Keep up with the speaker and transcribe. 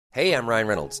Hey, I'm Ryan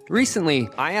Reynolds. Recently,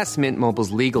 I asked Mint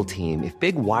Mobile's legal team if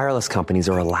big wireless companies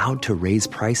are allowed to raise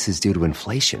prices due to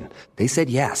inflation. They said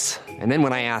yes. And then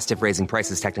when I asked if raising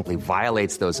prices technically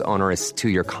violates those onerous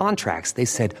two-year contracts, they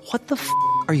said, "What the f***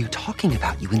 are you talking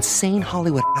about, you insane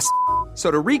Hollywood ass?" So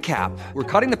to recap, we're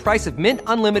cutting the price of Mint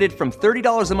Unlimited from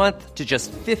 $30 a month to just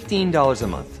 $15 a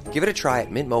month. Give it a try at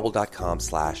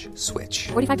mintmobile.com/switch.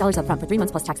 $45 up front for 3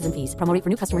 months plus taxes and fees. Promo rate for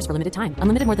new customers for limited time.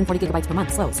 Unlimited more than 40 gigabytes per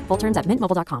month. Slows full terms at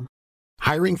mintmobile.com.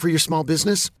 Hiring for your small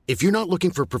business? If you're not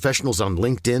looking for professionals on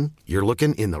LinkedIn, you're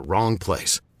looking in the wrong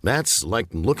place. That's like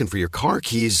looking for your car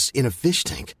keys in a fish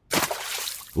tank.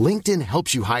 LinkedIn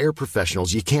helps you hire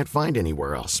professionals you can't find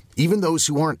anywhere else, even those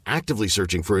who aren't actively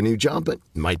searching for a new job but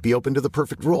might be open to the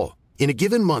perfect role. In a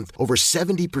given month, over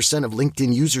 70% of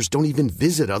LinkedIn users don't even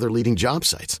visit other leading job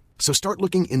sites. So start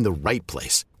looking in the right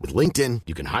place. With LinkedIn,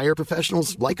 you can hire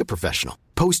professionals like a professional.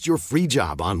 Post your free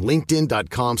job on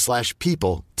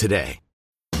linkedin.com/people today.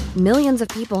 Millions of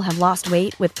people have lost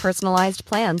weight with personalized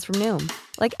plans from Noom.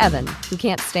 Like Evan, who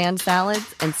can't stand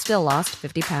salads and still lost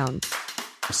 50 pounds.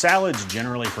 Salads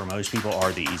generally for most people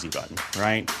are the easy button,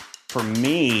 right? For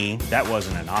me, that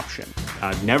wasn't an option.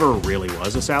 I never really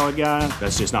was a salad guy.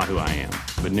 That's just not who I am.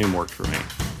 But Noom worked for me.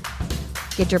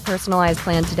 Get your personalized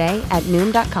plan today at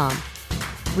Noom.com.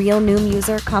 Real Noom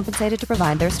user compensated to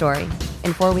provide their story.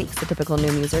 In 4 weeks, the typical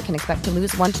Noom user can expect to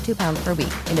lose 1 to 2 pounds per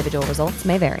week. Individual results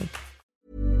may vary.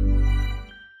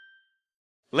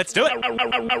 Let's do it.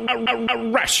 A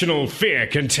rational fear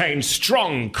contains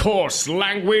strong, coarse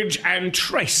language and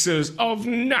traces of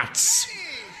nuts.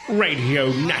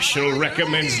 Radio National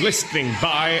recommends listening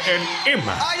by an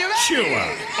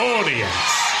immature audience.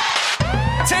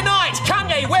 Tonight,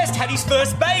 Kanye West had his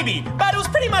first baby, but it was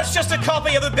pretty much just a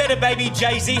copy of a better baby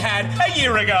Jay-Z had a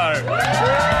year ago.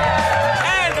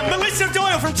 And Melissa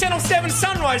Doyle from Channel 7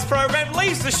 Sunrise program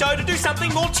leaves the show to do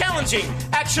something more challenging,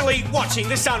 actually watching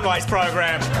the Sunrise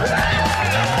program.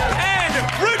 And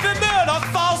Rupert Murdoch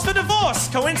files for divorce,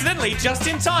 coincidentally just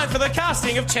in time for the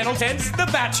casting of Channel 10's The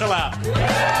Bachelor.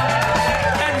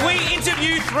 And we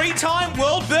interview 3-time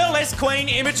world burlesque queen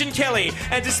Imogen Kelly,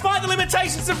 and despite the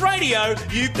limitations of radio,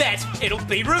 you bet it'll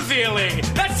be revealing.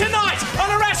 That's tonight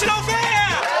on Irrational Fear!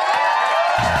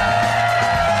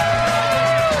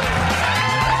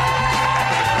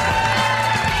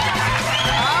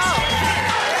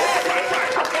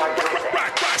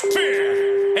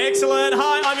 Excellent.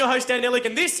 Hi, I'm your host, Dan Ellick,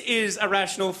 and this is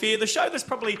Irrational Fear, the show that's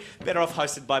probably better off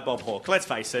hosted by Bob Hawke. Let's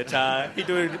face it, he'd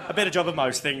do a better job of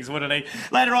most things, wouldn't he?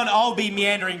 Later on, I'll be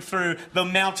meandering through the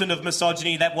mountain of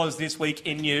misogyny that was this week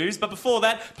in news. But before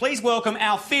that, please welcome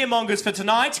our fearmongers for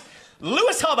tonight.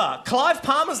 Lewis Hubber, Clive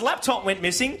Palmer's laptop went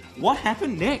missing. What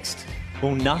happened next?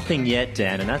 Well, nothing yet,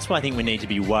 Dan, and that's why I think we need to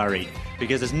be worried,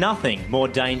 because there's nothing more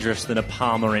dangerous than a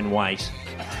Palmer in wait.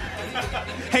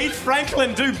 Heath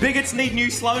Franklin, do bigots need new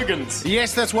slogans?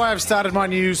 Yes, that's why I've started my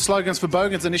new Slogans for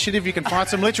Bogans initiative. You can find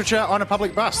some literature on a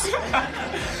public bus.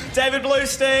 David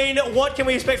Bluestein, what can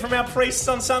we expect from our priests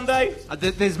on Sunday?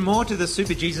 There's more to the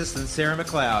Super Jesus than Sarah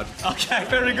McLeod. Okay,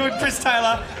 very good. Chris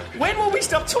Taylor, when will we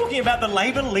stop talking about the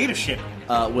Labor leadership?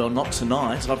 Well, not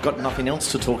tonight. I've got nothing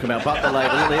else to talk about but the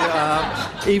Labor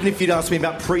leader. Even if you'd asked me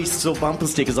about priests or bumper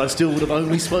stickers, I still would have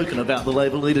only spoken about the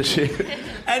Labor leadership.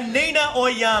 And Nina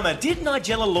Oyama, did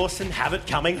Nigella Lawson have it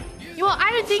coming? Well,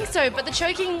 I don't think so, but the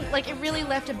choking, it really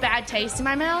left a bad taste in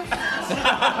my mouth.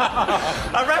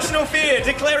 Irrational Fear,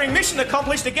 declaring mission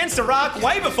accomplished against Iraq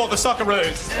way before the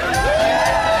Socceroos.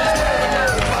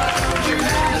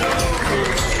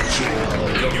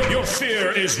 Your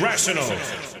fear is rational.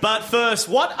 But first,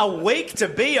 what a week to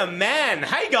be a man.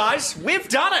 Hey guys, we've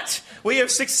done it. We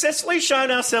have successfully shown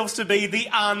ourselves to be the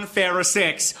unfairer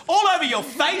sex. All over your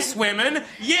face, women.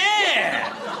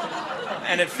 Yeah!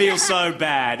 And it feels so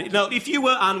bad. Now, if you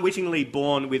were unwittingly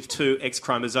born with 2 X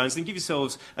chromosomes, then give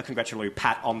yourselves a congratulatory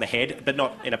pat on the head, but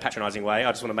not in a patronising way.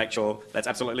 I just want to make sure that's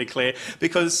absolutely clear.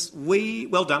 Because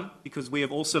well done, because we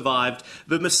have all survived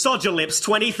the Misogylips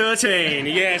 2013.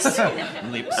 Yes.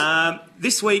 Lips.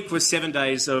 This week was 7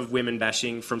 days of women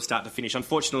bashing from start to finish.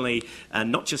 Unfortunately,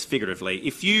 not just figuratively.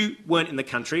 If you weren't in the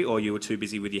country or you were too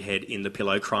busy with your head in the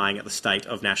pillow crying at the state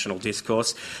of national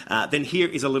discourse, then here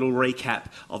is a little recap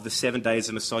of the 7 days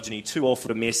of misogyny, too awful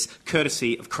to miss,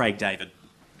 courtesy of Craig David.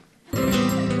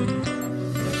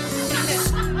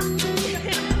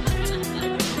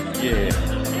 Yeah.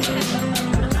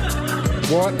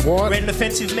 What? Read an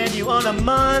offensive menu on a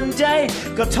Monday.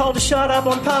 Got told to shut up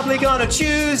on public on a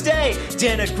Tuesday.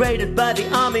 Denigrated by the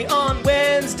army on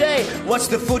Wednesday. Watch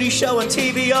the footy show on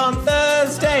TV on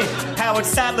Thursday. Howard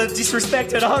Sadler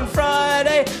disrespected on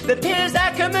Friday. The Piers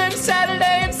Ackerman Saturday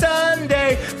and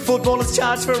Sunday. Footballers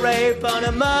charged for rape on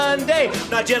a Monday.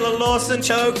 Nigella Lawson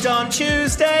choked on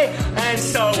Tuesday. And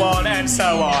so on and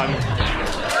so on.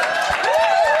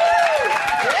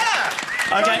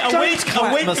 Okay, a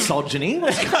week misogyny.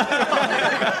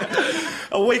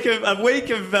 a week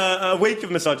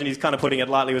of misogyny is kind of putting it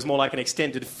lightly. It was more like an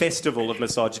extended festival of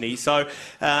misogyny. So,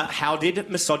 how did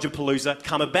Misogynapalooza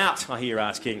come about? I hear you're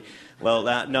asking.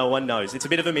 Well, no one knows. It's a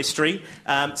bit of a mystery.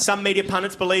 Some media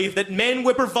pundits believe that men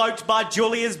were provoked by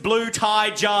Julia's blue tie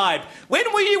jibe. When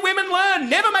will you women learn?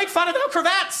 Never make fun of our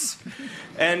cravats.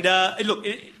 And look,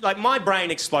 my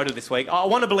brain exploded this week. I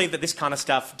want to believe that this kind of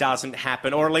stuff doesn't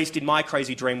happen, or at least in my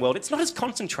crazy dream world, it's not as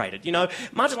concentrated. You know,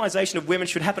 marginalisation of women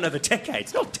should happen over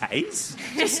decades, not days.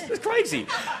 It's crazy.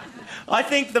 I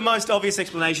think the most obvious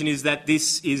explanation is that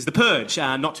this is The Purge,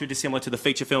 not too dissimilar to the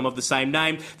feature film of the same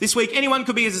name. This week, anyone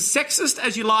could be as sexist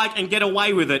as you like and get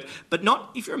away with it, but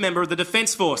not if you're a member of the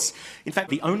Defence Force. In fact,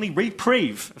 the only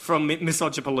reprieve from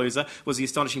Misogynapalooza was the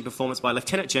astonishing performance by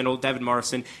Lieutenant General David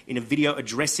Morrison in a video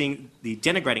addressing the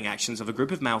denigrating actions of a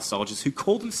group of male soldiers who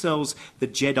call themselves the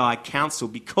Jedi Council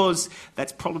because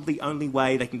that's probably the only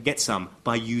way they can get some,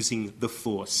 by using the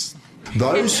Force.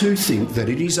 Those who think that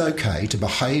it is okay to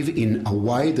behave in a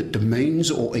way that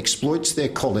demeans or exploits their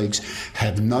colleagues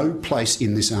have no place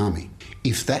in this army.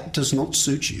 If that does not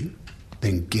suit you,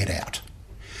 then get out.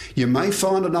 You may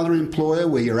find another employer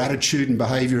where your attitude and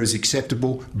behaviour is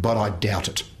acceptable, but I doubt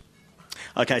it.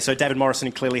 Okay, so David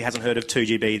Morrison clearly hasn't heard of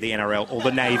 2GB, the NRL, or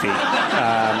the Navy.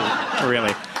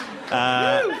 Really.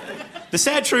 The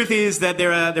sad truth is that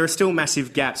there are still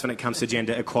massive gaps when it comes to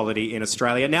gender equality in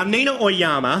Australia. Now, Nina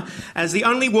Oyama, as the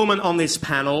only woman on this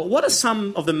panel, what are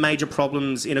some of the major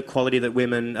problems in equality that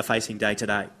women are facing day to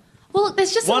day? Well,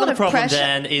 there's just One a lot of the problems, pressure.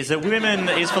 Dan, is that women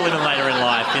is for living later in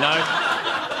life, you know?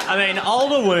 I mean,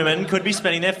 older women could be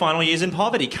spending their final years in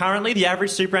poverty. Currently, the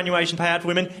average superannuation payout for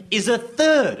women is a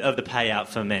third of the payout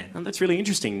for men. Oh, that's really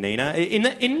interesting, Nina.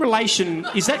 In relation,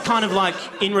 is that kind of like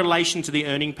in relation to the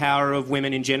earning power of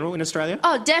women in general in Australia?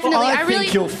 Oh, definitely. Well, I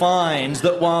think you'll find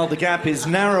that while the gap is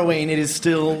narrowing, it is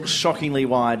still shockingly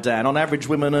wide, Dan. On average,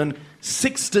 women earn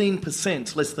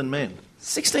 16% less than men.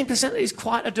 16% is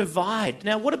quite a divide.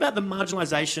 Now, what about the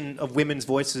marginalisation of women's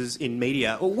voices in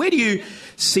media? Or where do you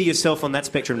see yourself on that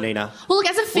spectrum, Nina? Well, look,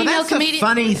 as a female that's comedian... the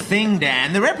funny thing,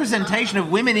 Dan. The representation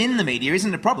of women in the media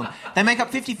isn't a problem. They make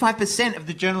up 55% of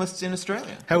the journalists in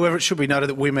Australia. However, it should be noted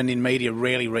that women in media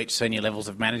rarely reach senior levels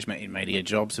of management in media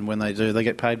jobs, and when they do, they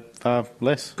get paid far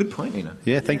less. Good point, Nina.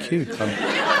 Yeah, thank you.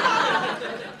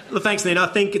 Well, thanks, Nina. I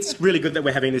think it's really good that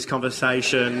we're having this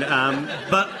conversation,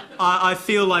 but I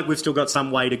feel like we've still got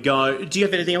some way to go. Do you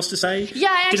have anything else to say? Yeah,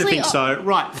 I actually... Didn't think so.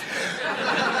 Right.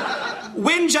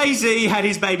 When Jay-Z had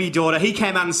his baby daughter, he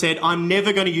came out and said, I'm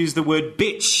never going to use the word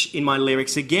bitch in my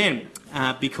lyrics again.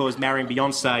 Because marrying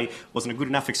Beyonce wasn't a good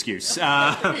enough excuse.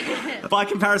 By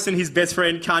comparison, his best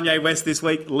friend Kanye West this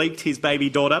week leaked his baby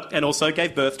daughter and also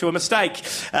gave birth to a mistake.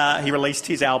 He released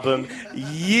his album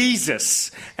Yeezus,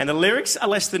 and the lyrics are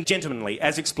less than gentlemanly,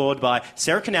 as explored by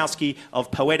Sarah Kanowski of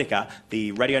Poetica,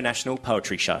 the Radio National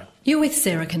poetry show. You're with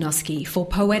Sarah Kanowski for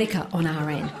Poetica on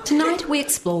RN. Tonight we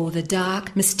explore the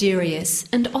dark, mysterious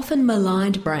and often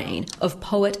maligned brain of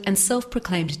poet and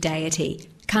self-proclaimed deity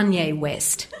Kanye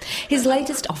West. His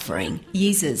latest offering,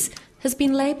 Yeezus, has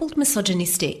been labelled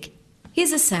misogynistic.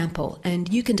 Here's a sample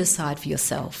and you can decide for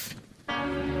yourself.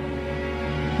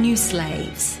 New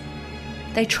slaves.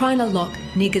 They trying to lock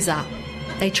niggers up.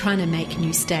 They trying to make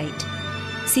new state.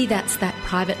 See, that's that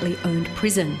privately owned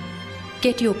prison.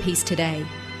 Get your piece today.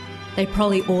 They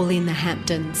probably all in the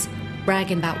Hamptons,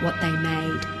 bragging about what they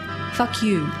made. Fuck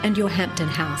you and your Hampton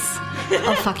house.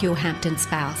 I'll fuck your Hampton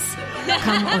spouse.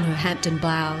 Come on her Hampton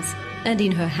blouse and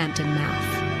in her Hampton mouth.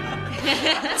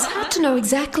 It's hard to know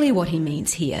exactly what he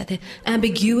means here. The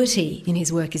ambiguity in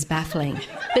his work is baffling.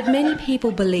 But many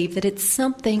people believe that it's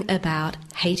something about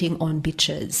hating on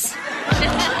bitches.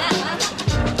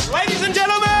 Ladies and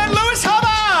gentlemen, Lewis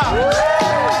Hobber!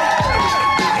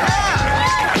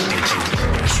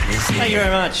 Thank you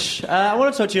very much. I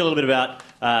want to talk to you a little bit about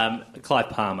Clive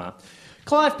Palmer.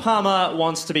 Clive Palmer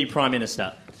wants to be Prime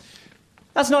Minister.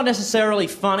 That's not necessarily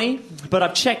funny, but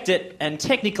I've checked it, and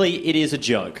technically it is a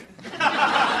joke.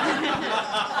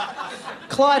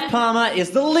 Clive Palmer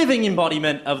is the living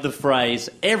embodiment of the phrase,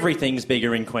 everything's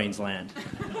bigger in Queensland.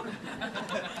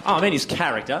 Oh, I mean his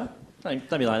character. Don't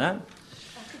be like that.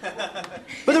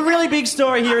 But the really big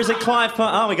story here is that Clive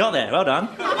Palmer... Oh, we got there. Well done.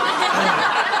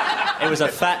 It was a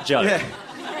fat joke.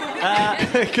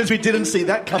 Because we didn't see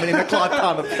that coming in the Clive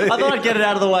Palmer piece. I thought I'd get it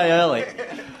out of the way early.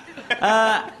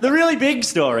 The really big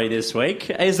story this week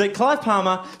is that Clive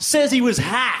Palmer says he was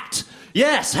hacked.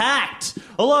 Yes, hacked.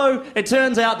 Although it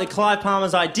turns out that Clive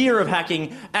Palmer's idea of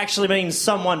hacking actually means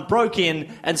someone broke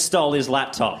in and stole his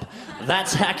laptop.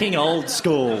 That's hacking old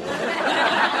school.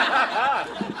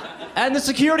 And the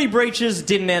security breaches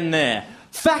didn't end there.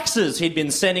 Faxes he'd been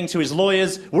sending to his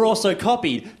lawyers were also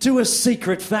copied to a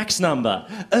secret fax number.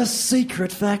 A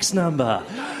secret fax number.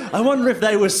 I wonder if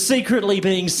they were secretly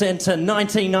being sent to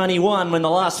 1991 when the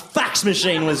last fax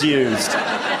machine was used.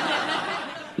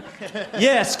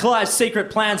 Yes, Clive's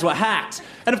secret plans were hacked.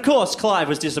 And of course, Clive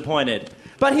was disappointed.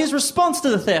 But his response to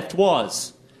the theft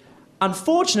was,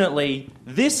 unfortunately,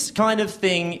 this kind of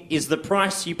thing is the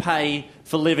price you pay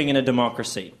for living in a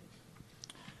democracy.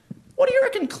 What do you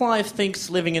reckon Clive thinks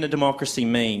living in a democracy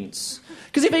means?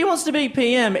 Because if he wants to be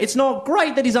PM, it's not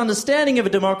great that his understanding of a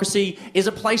democracy is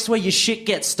a place where your shit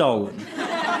gets stolen.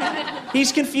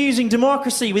 He's confusing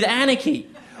democracy with anarchy.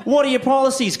 What are your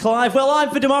policies, Clive? Well,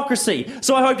 I'm for democracy,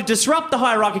 so I hope to disrupt the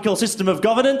hierarchical system of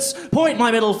governance, point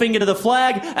my middle finger to the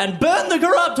flag, and burn the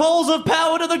corrupt halls of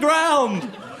power to the ground.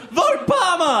 Vote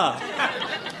Palmer!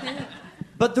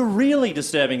 But the really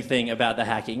disturbing thing about the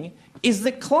hacking is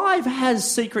that Clive has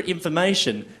secret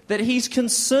information that he's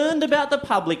concerned about the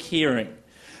public hearing.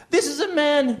 This is a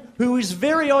man who is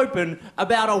very open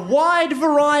about a wide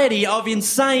variety of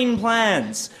insane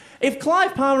plans. If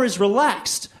Clive Palmer is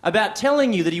relaxed about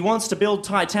telling you that he wants to build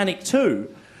Titanic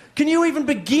 2, can you even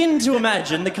begin to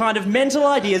imagine the kind of mental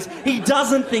ideas he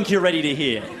doesn't think you're ready to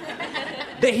hear?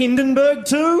 The Hindenburg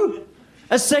 2?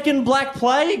 A second Black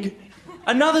Plague?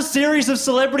 Another series of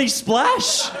Celebrity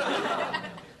Splash?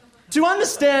 To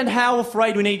understand how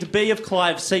afraid we need to be of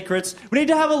Clive's secrets, we need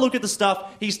to have a look at the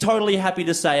stuff he's totally happy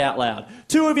to say out loud.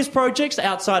 Two of his projects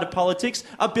outside of politics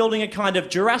are building a kind of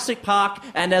Jurassic Park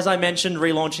and, as I mentioned,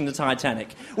 relaunching the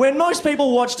Titanic. When most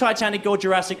people watch Titanic or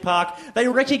Jurassic Park, they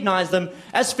recognise them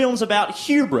as films about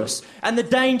hubris and the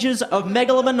dangers of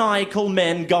megalomaniacal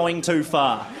men going too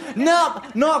far.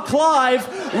 Nope, not Clive.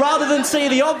 Rather than see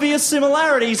the obvious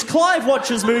similarities, Clive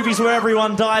watches movies where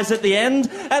everyone dies at the end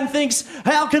and thinks,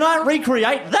 how can I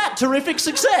recreate that terrific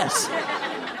success?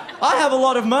 I have a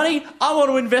lot of money. I want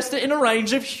to invest it in a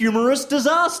range of humorous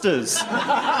disasters.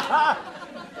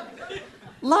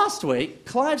 Last week,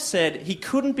 Clive said he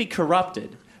couldn't be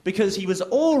corrupted because he was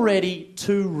already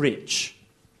too rich.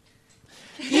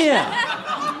 Yeah.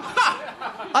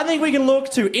 I think we can look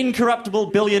to incorruptible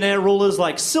billionaire rulers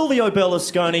like Silvio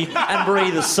Berlusconi and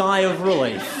breathe a sigh of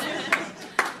relief.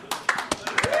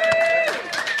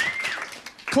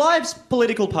 Clive's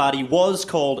political party was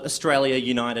called Australia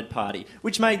United Party,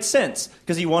 which made sense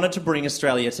because he wanted to bring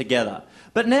Australia together.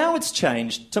 But now it's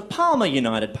changed to Palmer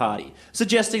United Party,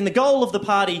 suggesting the goal of the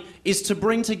party is to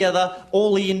bring together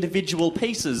all the individual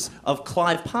pieces of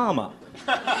Clive Palmer.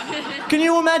 Can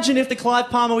you imagine if the Clive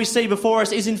Palmer we see before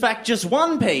us is in fact just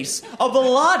one piece of the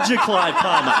larger Clive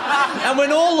Palmer? And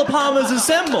when all the Palmers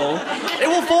assemble, it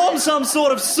will form some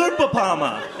sort of super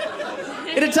Palmer.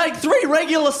 It'd take 3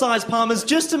 regular-sized Palmers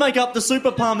just to make up the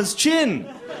super Palmer's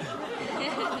chin.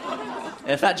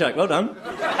 Yeah, fat joke, well done.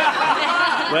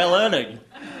 We're learning.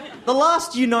 The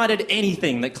last United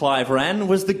anything that Clive ran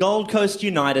was the Gold Coast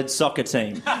United soccer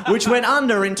team, which went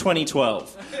under in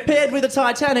 2012. Paired with the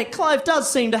Titanic, Clive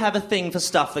does seem to have a thing for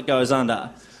stuff that goes under.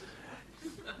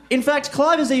 In fact,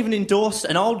 Clive has even endorsed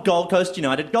an old Gold Coast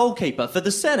United goalkeeper for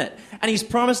the Senate, and he's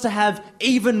promised to have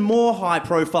even more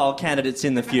high-profile candidates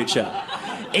in the future.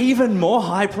 Even more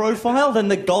high-profile than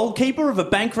the goalkeeper of a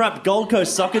bankrupt Gold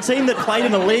Coast soccer team that played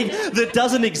in a league that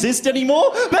doesn't exist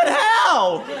anymore? But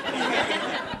how?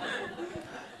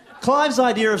 Clive's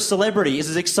idea of celebrity is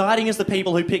as exciting as the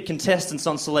people who pick contestants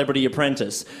on Celebrity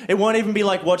Apprentice. It won't even be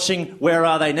like watching Where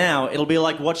Are They Now? It'll be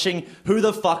like watching Who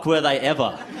the Fuck Were They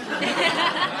Ever?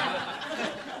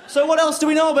 So what else do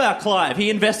we know about Clive? He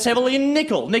invests heavily in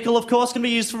nickel. Nickel, of course, can be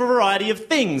used for a variety of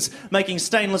things. Making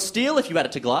stainless steel, if you add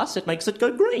it to glass, it makes it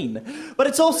go green. But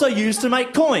it's also used to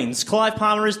make coins. Clive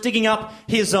Palmer is digging up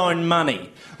his own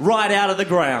money, right out of the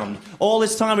ground. All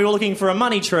this time we were looking for a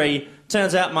money tree.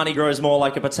 Turns out money grows more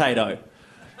like a potato.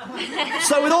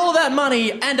 So with all of that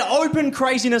money and open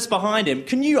craziness behind him,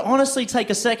 can you honestly take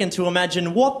a second to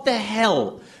imagine what the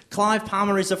hell Clive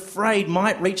Palmer is afraid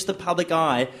might reach the public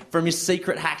eye from his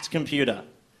secret hacked computer?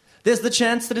 There's the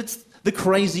chance that it's the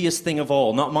craziest thing of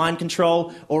all, not mind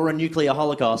control or a nuclear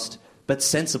holocaust, but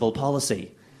sensible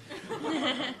policy.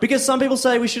 Because some people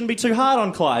say we shouldn't be too hard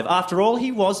on Clive. After all,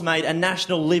 he was made a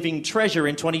National Living Treasure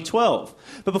in 2012.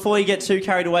 But before you get too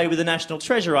carried away with the National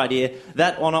Treasure idea,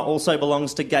 that honour also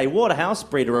belongs to Gay Waterhouse,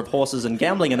 breeder of horses and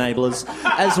gambling enablers,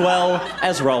 as well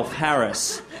as Rolf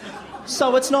Harris.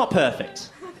 So it's not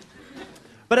perfect.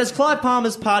 But as Clive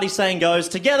Palmer's party saying goes,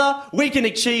 together we can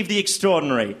achieve the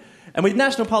extraordinary. And with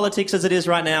national politics as it is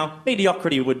right now,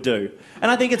 mediocrity would do. And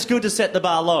I think it's good to set the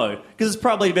bar low, because it's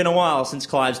probably been a while since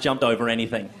Clive's jumped over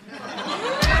anything.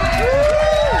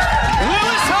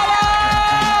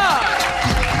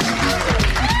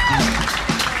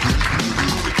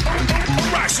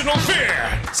 Rational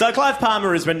Fear! So Clive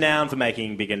Palmer is renowned for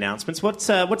making big announcements. What's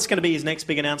going to be his next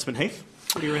big announcement, Heath?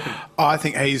 What do you reckon? I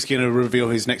think he's going to reveal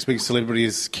his next big celebrity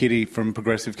is Kitty from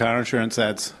Progressive Car Insurance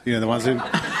ads. You know, the ones who...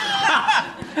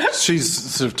 She's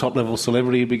sort of top-level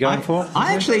celebrity you'd be going for.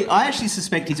 I actually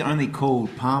suspect he's only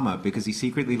called Palmer because he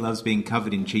secretly loves being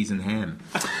covered in cheese and ham.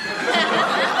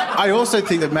 I also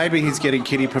think that maybe he's getting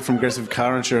Kitty from Progressive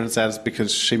Car Insurance ads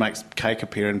because she makes cake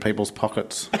appear in people's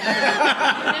pockets. Am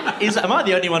I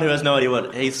the only one who has no idea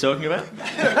what he's talking about?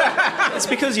 It's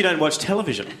because you don't watch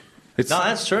television. No,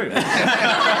 that's true.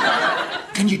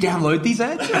 Can you download these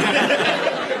ads?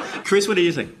 Chris, what do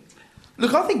you think?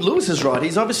 Look, I think Lewis is right.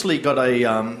 He's obviously got a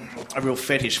real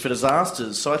fetish for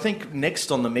disasters. So I think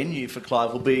next on the menu for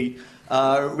Clive will be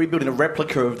rebuilding a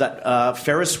replica of that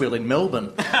Ferris wheel in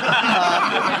Melbourne.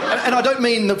 And I don't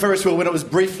mean the Ferris wheel when it was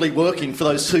briefly working for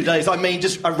those 2 days. I mean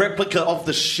just a replica of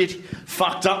the shit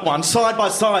fucked up one, side by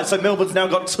side. So Melbourne's now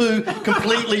got two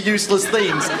completely useless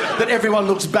things that everyone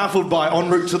looks baffled by en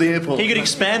route to the airport. He could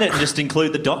expand it and just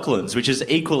include the Docklands, which is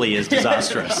equally as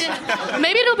disastrous.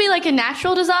 Maybe it'll be like a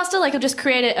natural disaster, like he'll just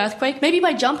create an earthquake. Maybe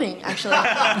by jumping, actually.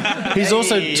 He's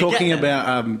also talking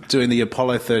about doing the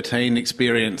Apollo 13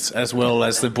 experience as well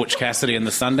as the Butch Cassidy and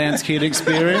the Sundance Kid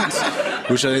experience,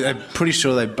 which I'm pretty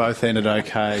sure they both ended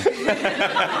okay.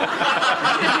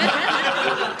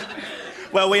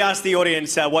 Well, we asked the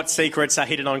audience what secrets are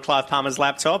hidden on Clive Palmer's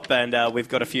laptop, and we've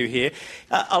got a few here.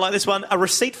 I like this one. A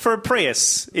receipt for a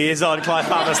Prius is on Clive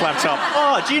Palmer's laptop.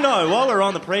 Oh, do you know, while we're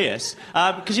on the Prius,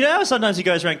 because you know how sometimes he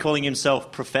goes around calling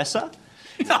himself Professor?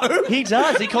 No. He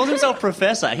does. He calls himself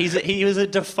Professor. He was a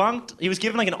defunct... He was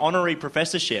given like an honorary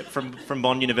professorship from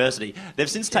Bond University. They've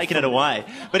since taken it away.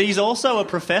 But he's also a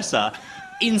professor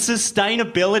in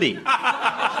sustainability.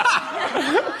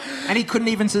 And he couldn't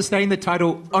even sustain the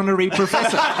title honorary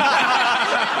professor.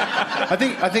 I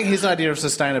think his idea of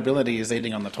sustainability is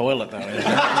eating on the toilet, though. Isn't it?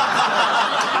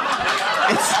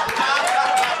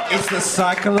 It's the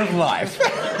cycle of life.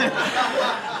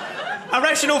 A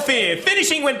rational fear,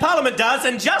 finishing when Parliament does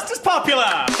and just as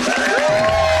popular.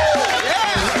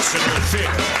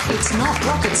 It's not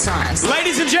rocket science.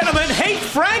 Ladies and gentlemen, Heath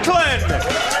Franklin!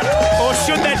 Or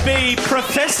should that be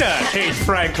Professor Heath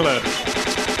Franklin?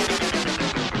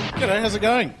 G'day, how's it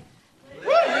going?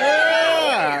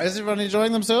 Yeah! Is everyone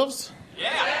enjoying themselves? Yeah!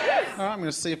 All right, I'm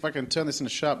going to see if I can turn this into a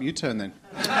sharp U-turn then.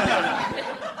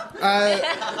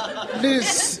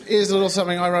 This is a little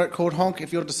something I wrote called Honk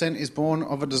If Your Descent is Born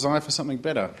of a Desire for Something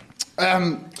Better.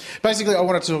 Basically, I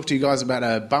wanted to talk to you guys about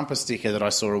a bumper sticker that I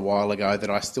saw a while ago that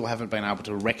I still haven't been able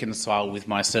to reconcile with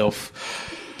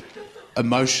myself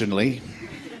emotionally.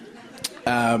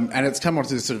 And it's come on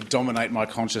to sort of dominate my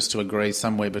conscience to agree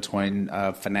somewhere between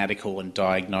fanatical and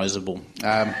diagnosable.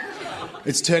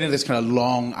 It's turned into this kind of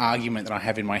long argument that I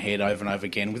have in my head over and over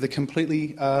again with a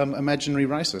completely imaginary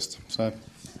racist. So,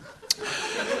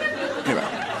 anyway.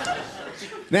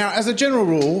 Now, as a general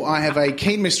rule, I have a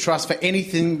keen mistrust for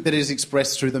anything that is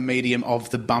expressed through the medium of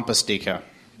the bumper sticker.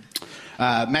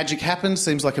 Magic happens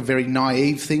seems like a very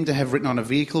naive thing to have written on a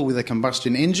vehicle with a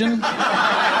combustion engine.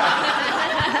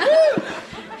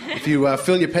 If you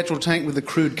fill your petrol tank with the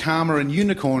crude karma and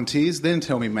unicorn tears, then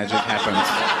tell me magic happens.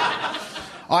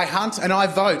 I hunt and I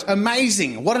vote.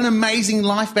 Amazing. What an amazing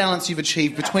life balance you've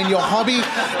achieved between your hobby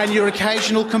and your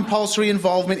occasional compulsory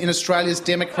involvement in Australia's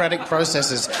democratic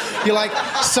processes. You're like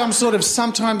some sort of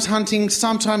sometimes hunting,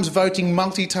 sometimes voting,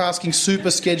 multitasking, super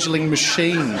scheduling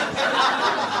machine.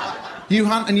 You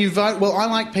hunt and you vote. Well, I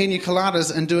like pina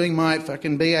coladas and doing my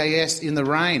fucking BAS in the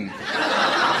rain.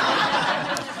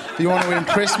 You want to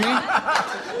impress me?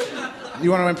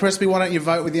 Why don't you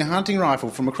vote with your hunting rifle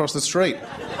from across the street?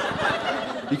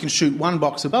 You can shoot one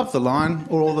box above the line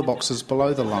or all the boxes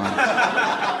below the line.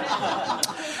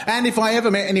 And if I ever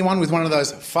met anyone with one of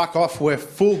those fuck off, we're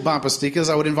full bumper stickers,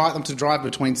 I would invite them to drive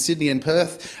between Sydney and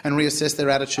Perth and reassess their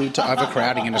attitude to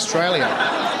overcrowding in Australia.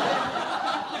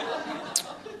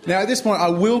 Now, at this point, I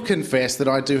will confess that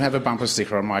I do have a bumper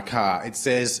sticker on my car. It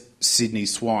says, Sydney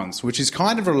Swans, which is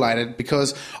kind of related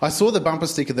because I saw the bumper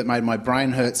sticker that made my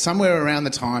brain hurt somewhere around the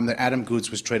time that Adam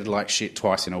Goodes was treated like shit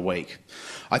twice in a week.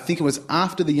 I think it was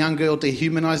after the young girl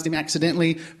dehumanised him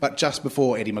accidentally, but just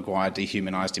before Eddie Maguire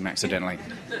dehumanised him accidentally.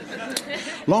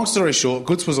 Long story short,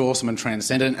 Goodes was awesome and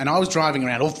transcendent, and I was driving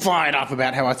around all fired up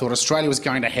about how I thought Australia was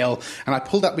going to hell, and I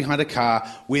pulled up behind a car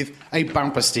with a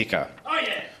bumper sticker. Oh,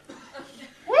 yeah.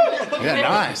 Yeah,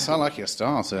 nice. I like your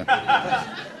style, sir.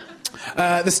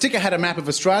 The sticker had a map of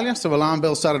Australia, so alarm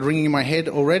bells started ringing in my head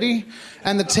already,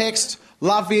 and the text,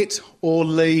 "Love it or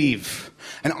leave."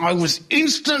 And I was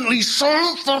instantly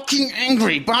so fucking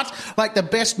angry, but like the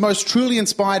best, most truly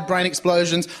inspired brain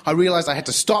explosions, I realised I had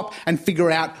to stop and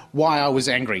figure out why I was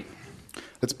angry.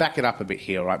 Let's back it up a bit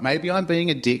here, right? Maybe I'm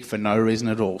being a dick for no reason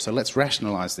at all, so let's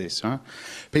rationalise this, huh?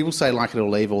 People say like it or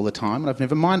leave all the time, and I've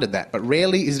never minded that, but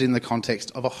rarely is it in the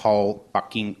context of a whole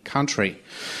fucking country.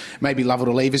 Maybe love it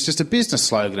or leave is just a business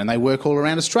slogan and they work all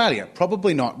around Australia.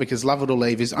 Probably not, because love it or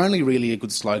leave is only really a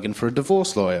good slogan for a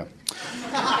divorce lawyer.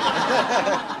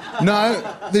 No,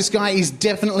 this guy is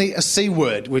definitely a C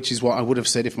word, which is what I would have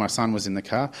said if my son was in the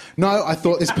car. No, I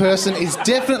thought this person is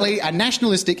definitely a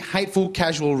nationalistic, hateful,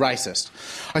 casual racist.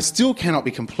 I still cannot be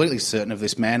completely certain of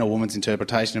this man or woman's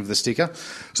interpretation of the sticker,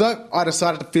 so I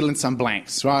decided to fill in some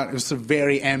blanks, right? It was sort of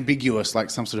very ambiguous,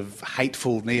 like some sort of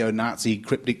hateful neo-Nazi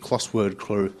cryptic crossword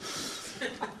clue.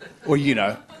 Or, you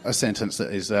know, a sentence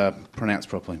that is pronounced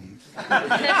properly.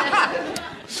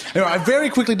 Anyway, I very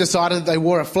quickly decided that they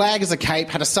wore a flag as a cape,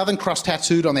 had a Southern Cross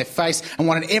tattooed on their face, and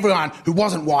wanted everyone who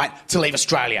wasn't white to leave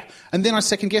Australia. And then I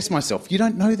second-guessed myself. You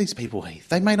don't know these people, Heath.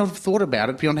 They may not have thought about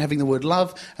it beyond having the word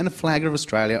love and a flag of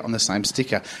Australia on the same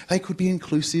sticker. They could be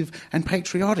inclusive and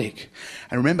patriotic.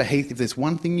 And remember, Heath, if there's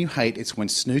one thing you hate, it's when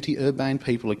snooty, urbane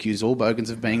people accuse all bogans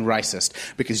of being racist.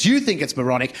 Because you think it's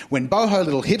moronic when boho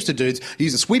little hipster dudes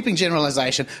use a sweeping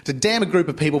generalisation to damn a group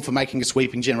of people for making a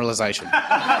sweeping generalisation.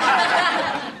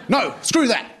 No, screw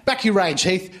that. Back your rage,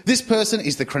 Heath. This person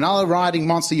is the Cronulla rioting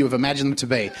monster you have imagined them to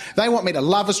be. They want me to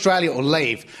love Australia or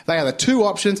leave. They are the two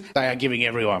options they are giving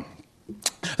everyone.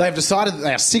 They have decided that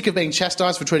they are sick of being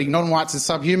chastised for treating non-whites as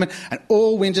subhuman, and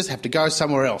all whingers have to go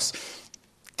somewhere else.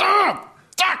 Fuck!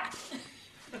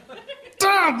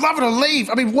 Love it or leave.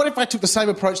 I mean, what if I took the same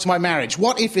approach to my marriage?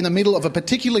 What if in the middle of a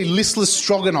particularly listless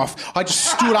stroganoff I just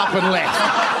stood up and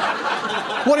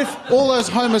left? What if all those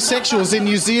homosexuals in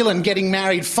New Zealand getting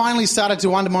married finally started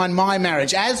to undermine my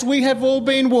marriage, as we have all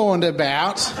been warned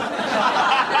about,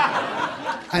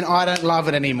 and I don't love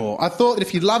it anymore? I thought that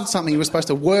if you loved something, you were supposed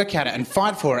to work at it and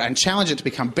fight for it and challenge it to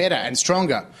become better and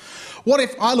stronger. What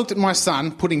if I looked at my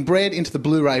son putting bread into the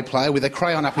Blu-ray player with a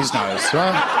crayon up his nose,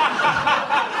 right?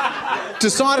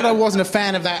 Decided I wasn't a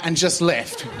fan of that and just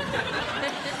left.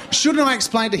 Shouldn't I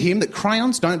explain to him that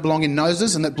crayons don't belong in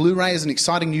noses and that Blu-ray is an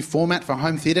exciting new format for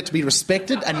home theatre to be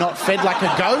respected and not fed like a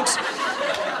goat?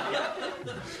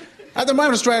 At the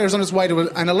moment, Australia is on its way to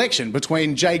an election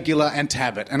between Jay Giller and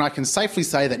Tabbert, and I can safely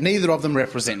say that neither of them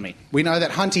represent me. We know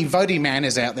that Hunty Votey Man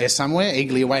is out there somewhere,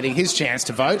 eagerly awaiting his chance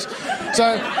to vote.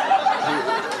 So,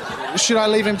 should I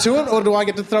leave him to it, or do I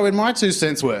get to throw in my 2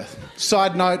 cents worth?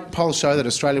 Side note, polls show that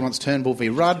Australia wants Turnbull v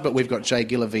Rudd, but we've got Jay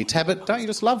Giller v Tabbert. Don't you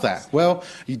just love that? Well,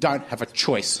 you don't have a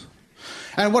choice.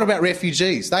 And what about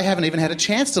refugees? They haven't even had a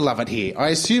chance to love it here. I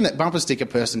assume that bumper sticker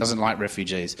person doesn't like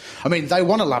refugees. I mean, they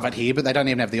want to love it here, but they don't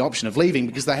even have the option of leaving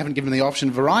because they haven't given them the option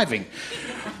of arriving.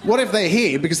 What if they're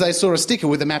here because they saw a sticker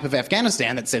with a map of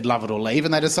Afghanistan that said love it or leave,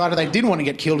 and they decided they didn't want to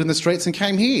get killed in the streets and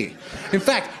came here? In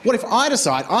fact, what if I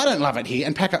decide I don't love it here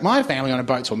and pack up my family on a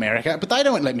boat to America, but they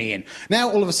don't let me in?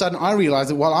 Now, all of a sudden, I realise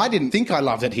that while I didn't think I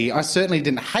loved it here, I certainly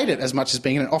didn't hate it as much as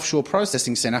being in an offshore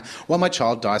processing centre while my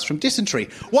child dies from dysentery.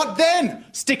 What then,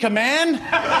 sticker man? Woo!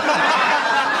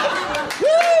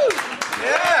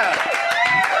 Yeah!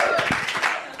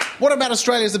 What about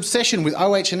Australia's obsession with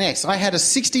OH&S? I had a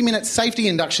 60-minute safety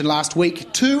induction last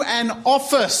week to an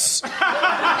office.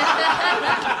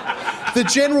 The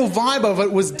general vibe of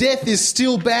it was death is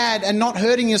still bad and not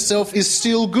hurting yourself is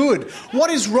still good.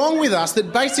 What is wrong with us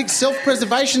that basic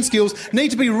self-preservation skills need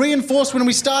to be reinforced when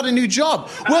we start a new job?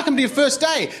 Welcome to your first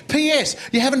day. P.S.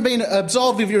 You haven't been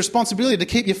absolved of your responsibility to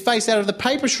keep your face out of the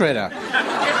paper shredder.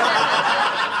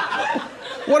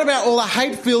 What about all the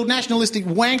hate-filled nationalistic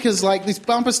wankers like this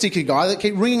bumper sticker guy that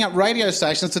keep ringing up radio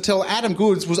stations to tell Adam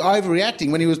Goodes was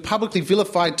overreacting when he was publicly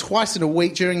vilified twice in a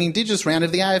week during Indigenous round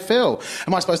of the AFL?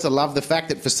 Am I supposed to love the fact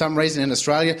that for some reason in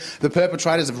Australia the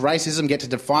perpetrators of racism get to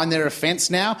define their offence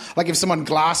now? Like if someone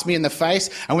glassed me in the face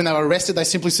and when they were arrested they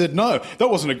simply said, no, that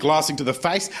wasn't a glassing to the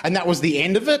face, and that was the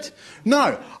end of it?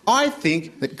 No, I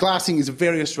think that glassing is a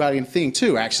very Australian thing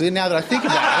too, actually, now that I think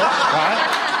about it,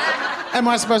 right? Am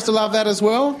I supposed to love that as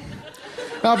well?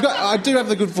 Now, I do have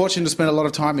the good fortune to spend a lot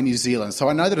of time in New Zealand, so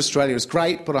I know that Australia is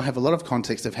great, but I have a lot of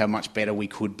context of how much better we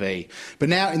could be. But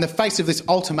now, in the face of this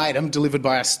ultimatum delivered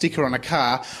by a sticker on a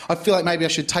car, I feel like maybe I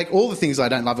should take all the things I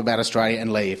don't love about Australia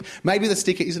and leave. Maybe the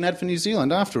sticker is an ad for New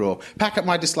Zealand after all. Pack up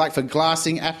my dislike for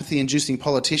glassing, apathy-inducing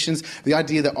politicians, the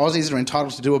idea that Aussies are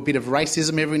entitled to do a bit of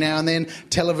racism every now and then,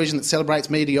 television that celebrates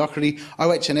mediocrity,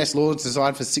 OH&S laws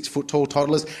designed for 6-foot-tall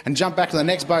toddlers, and jump back to the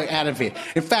next boat out of here.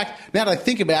 In fact, now that I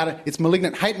think about it, it's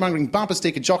malignant hate-mongering bumper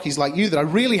sticker jockeys like you that I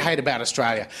really hate about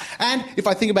Australia. And if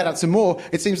I think about it some more,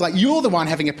 it seems like you're the one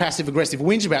having a passive-aggressive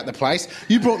whinge about the place.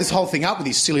 You brought this whole thing up with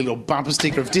your silly little bumper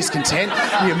sticker of discontent.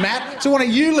 You're mad. So why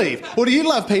don't you leave? Or do you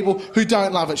love people who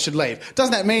don't love it should leave?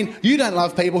 Doesn't that mean you don't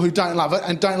love people who don't love it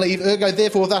and don't leave, ergo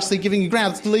therefore thusly giving you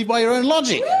grounds to leave by your own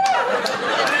logic?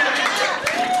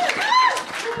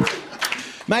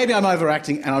 Maybe I'm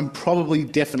overacting, and I'm probably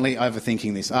definitely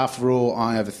overthinking this. After all,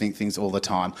 I overthink things all the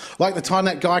time. Like the time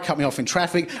that guy cut me off in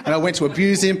traffic and I went to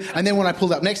abuse him, and then when I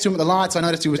pulled up next to him at the lights, I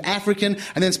noticed he was African,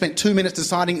 and then spent 2 minutes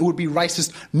deciding it would be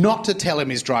racist not to tell him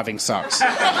his driving sucks.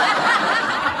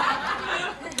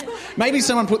 Maybe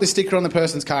someone put this sticker on the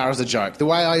person's car as a joke, the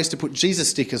way I used to put Jesus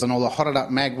stickers on all the hotted-up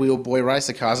mag-wheel boy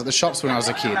racer cars at the shops when I was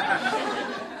a kid.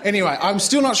 Anyway, I'm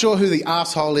still not sure who the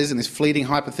arsehole is in this fleeting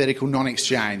hypothetical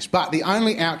non-exchange, but the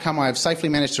only outcome I have safely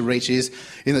managed to reach is,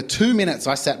 in the 2 minutes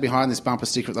I sat behind this bumper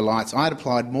sticker at the lights, I had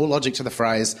applied more logic to the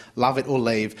phrase, love it or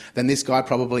leave, than this guy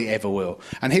probably ever will.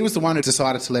 And he was the one who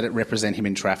decided to let it represent him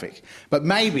in traffic. But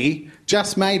maybe,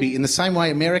 just maybe, in the same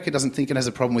way America doesn't think it has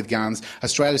a problem with guns,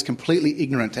 Australia's completely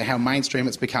ignorant to how mainstream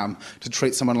it's become to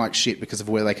treat someone like shit because of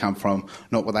where they come from,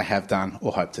 not what they have done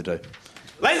or hope to do.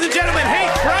 Ladies and gentlemen,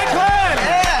 Heath Franklin!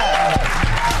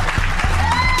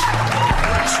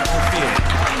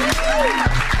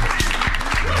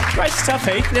 Great stuff,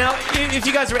 Heath. Now, if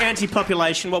you guys are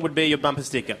anti-population, what would be your bumper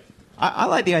sticker? I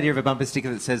like the idea of a bumper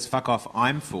sticker that says "fuck off,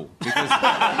 I'm full,"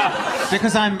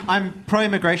 because I'm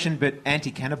pro-immigration but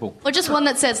anti-cannibal. Or just one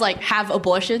that says, like, have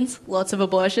abortions, lots of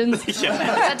abortions. Yeah.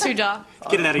 That's too dark.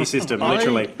 Get it out of your system,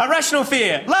 literally. Irrational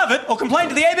fear. Love it or complain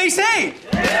to the ABC.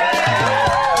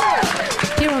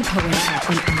 Here on Poetica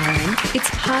on RN, it's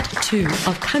part 2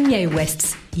 of Kanye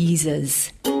West's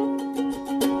Yeezers.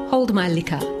 Hold my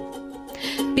liquor.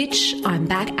 Bitch, I'm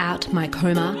back out my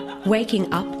coma,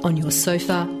 waking up on your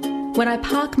sofa, when I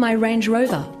park my Range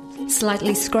Rover,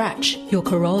 slightly scratch your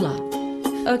Corolla.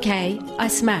 Okay, I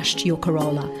smashed your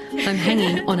Corolla. I'm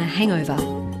hanging on a hangover.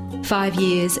 5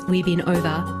 years we been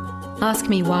over. Ask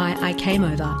me why I came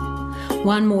over.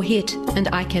 One more hit and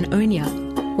I can own ya.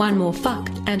 One more fuck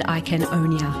and I can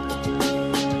own ya.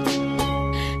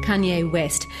 Kanye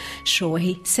West. Sure,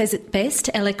 he says it best,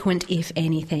 eloquent if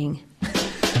anything.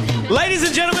 Ladies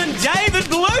and gentlemen, David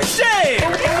Belushi!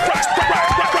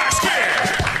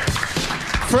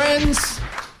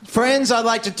 Friends, I'd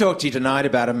like to talk to you tonight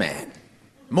about a man.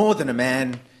 More than a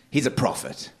man, he's a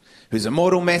prophet, whose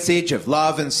immortal message of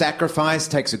love and sacrifice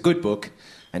takes a good book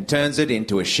and turns it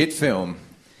into a shit film.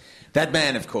 That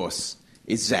man, of course,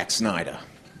 is Zack Snyder.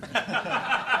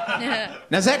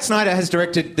 Now, Zack Snyder has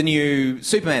directed the new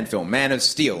Superman film, Man of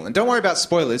Steel. And don't worry about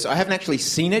spoilers, I haven't actually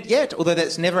seen it yet, although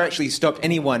that's never actually stopped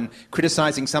anyone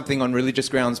criticising something on religious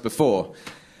grounds before.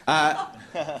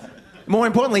 More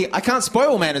importantly, I can't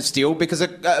spoil Man of Steel because,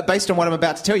 based on what I'm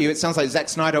about to tell you, it sounds like Zack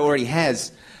Snyder already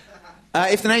has.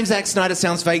 If the name Zack Snyder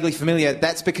sounds vaguely familiar,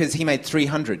 that's because he made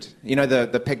 300. You know,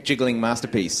 the peck-jiggling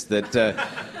masterpiece that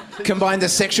combined the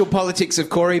sexual politics of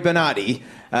Corey Bernardi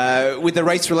with the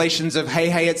race relations of Hey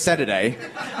Hey It's Saturday.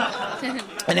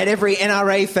 And had every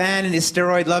NRA fan and his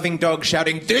steroid-loving dog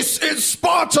shouting, "This is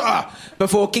Sparta!"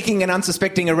 before kicking an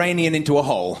unsuspecting Iranian into a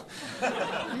hole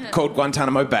called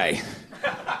Guantanamo Bay.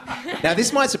 Now,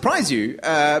 this might surprise you,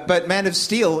 but Man of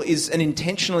Steel is an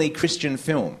intentionally Christian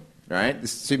film, right?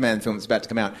 This Superman film that's about to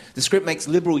come out. The script makes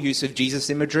liberal use of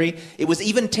Jesus imagery. It was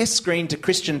even test screened to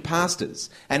Christian pastors.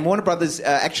 And Warner Brothers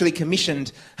actually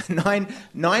commissioned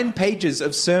nine pages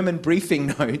of sermon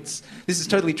briefing notes, this is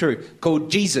totally true,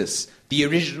 called Jesus, the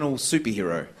Original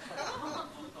Superhero.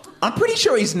 I'm pretty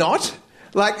sure he's not.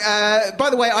 Like, by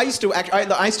the way, I used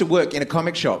to work in a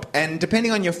comic shop, and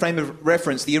depending on your frame of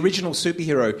reference, the original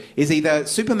superhero is either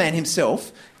Superman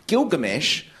himself,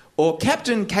 Gilgamesh, or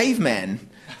Captain Caveman.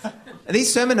 And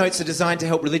these sermon notes are designed to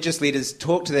help religious leaders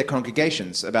talk to their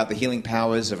congregations about the healing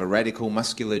powers of a radical,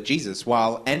 muscular Jesus,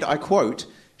 while, and I quote,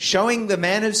 showing the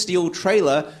Man of Steel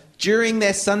trailer during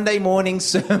their Sunday morning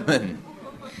sermon.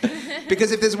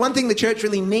 Because if there's one thing the church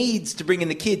really needs to bring in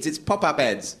the kids, it's pop-up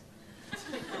ads.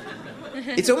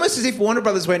 It's almost as if Warner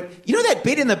Brothers went, you know that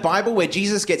bit in the Bible where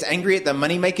Jesus gets angry at the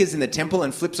moneymakers in the temple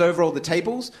and flips over all the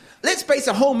tables? Let's base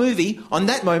a whole movie on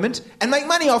that moment and make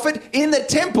money off it in the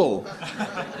temple.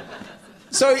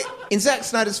 So, in Zack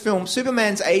Snyder's film,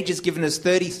 Superman's age is given as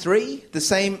 33, the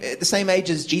same age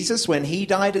as Jesus when he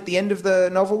died at the end of the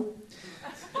novel.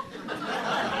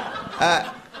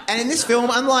 And in this film,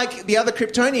 unlike the other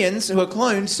Kryptonians who are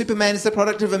cloned, Superman is the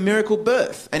product of a miracle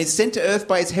birth and is sent to Earth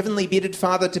by his heavenly bearded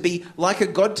father to be like a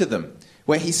god to them,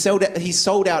 where he's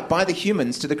sold out by the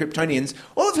humans to the Kryptonians,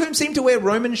 all of whom seem to wear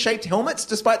Roman-shaped helmets,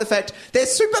 despite the fact they're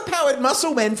super-powered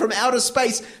muscle men from outer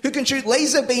space who can shoot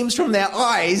laser beams from their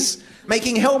eyes,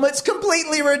 making helmets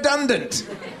completely redundant.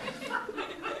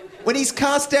 When he's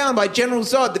cast down by General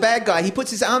Zod, the bad guy, he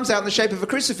puts his arms out in the shape of a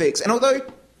crucifix, and although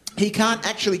he can't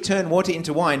actually turn water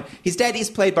into wine, his dad is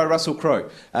played by Russell Crowe,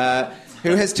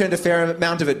 who has turned a fair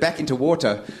amount of it back into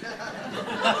water,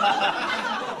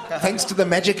 thanks to the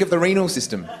magic of the renal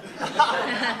system.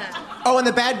 Oh, and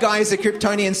the bad guy is a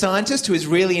Kryptonian scientist who is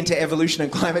really into evolution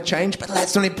and climate change, but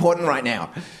that's not important right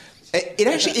now.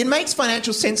 It makes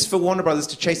financial sense for Warner Brothers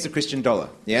to chase the Christian dollar.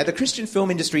 Yeah, the Christian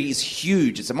film industry is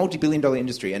huge. It's a multi-billion-dollar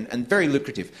industry and very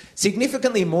lucrative.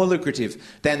 Significantly more lucrative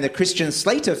than the Christian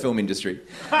Slater film industry,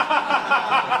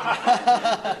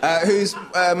 whose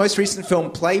most recent film,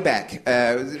 Playback,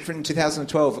 from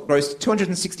 2012, grossed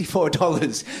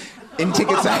 $264 in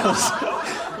ticket sales.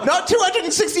 Not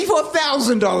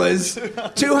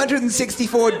 $264,000,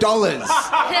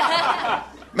 $264.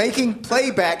 Making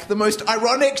Playback the most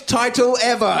ironic title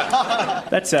ever.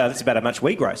 That's about how much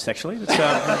we gross, actually.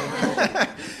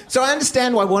 So I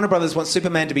understand why Warner Brothers wants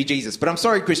Superman to be Jesus, but I'm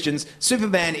sorry, Christians,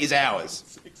 Superman is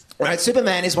ours. Right?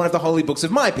 Superman is one of the holy books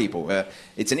of my people.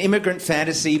 It's an immigrant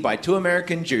fantasy by two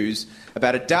American Jews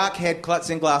about a dark-haired klutz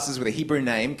in glasses with a Hebrew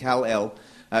name, Kal-El,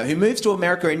 who moves to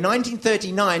America in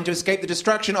 1939 to escape the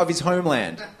destruction of his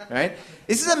homeland. Right?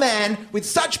 This is a man with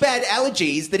such bad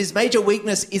allergies that his major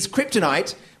weakness is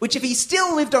kryptonite, which if he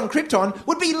still lived on Krypton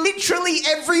would be literally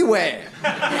everywhere.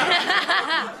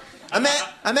 A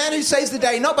man who saves the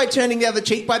day not by turning the other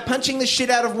cheek, by punching the shit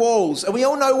out of walls. And we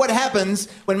all know what happens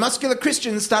when muscular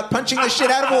Christians start punching the shit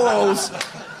out of walls.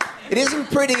 It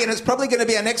isn't pretty, and it's probably going to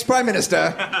be our next Prime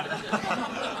Minister.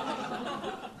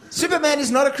 Superman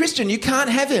is not a Christian. You can't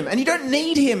have him. And you don't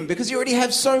need him because you already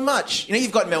have so much. You know,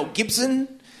 you've got Mel Gibson.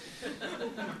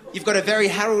 You've got a very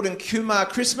Harold and Kumar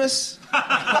Christmas.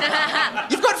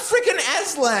 You've got frickin'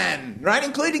 Aslan, right?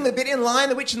 Including the bit in Lion,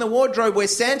 the Witch and the Wardrobe where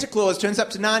Santa Claus turns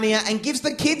up to Narnia and gives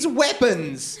the kids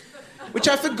weapons. Which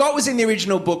I forgot was in the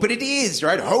original book, but it is,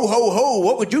 right? Ho, ho, ho,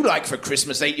 what would you like for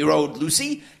Christmas, 8-year-old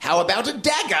Lucy? How about a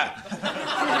dagger?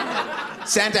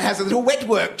 Santa has a little wet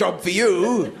work job for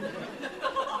you.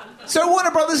 So, Warner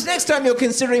Brothers, next time you're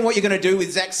considering what you're going to do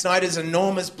with Zack Snyder's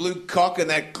enormous blue cock and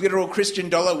that literal Christian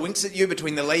dollar winks at you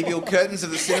between the labial curtains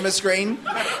of the cinema screen,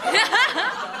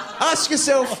 ask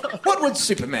yourself, what would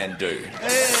Superman do?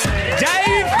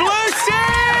 Dave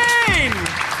Bluestein!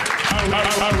 A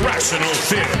rational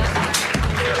theatre.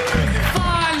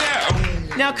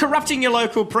 Now, corrupting your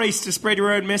local priest to spread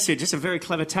your own message is a very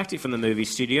clever tactic from the movie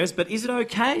studios, but is it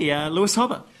okay, Lewis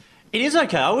Hobber? It is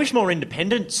okay. I wish more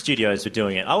independent studios were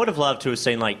doing it. I would have loved to have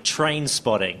seen, like, Train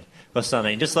Spotting or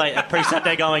something. Just like a priest out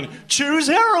there going, choose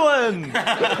heroin!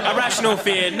 A rational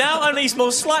fear, now only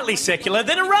more slightly secular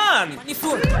than Iran.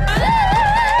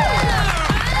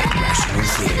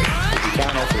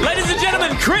 Ladies and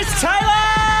gentlemen, Chris Taylor!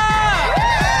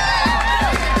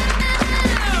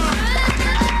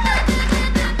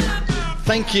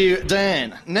 Thank you,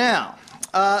 Dan. Now,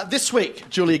 this week,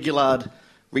 Julia Gillard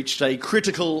reached a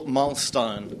critical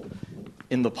milestone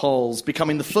in the polls,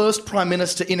 becoming the first Prime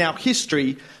Minister in our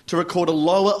history to record a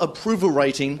lower approval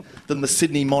rating than the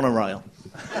Sydney monorail.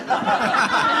 And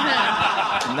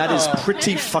that is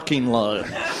pretty fucking low.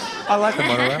 I like the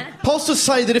monorail. Pollsters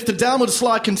say that if the downward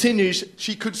slide continues,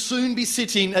 she could soon be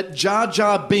sitting at Jar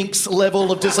Jar Binks'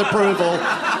 level of disapproval,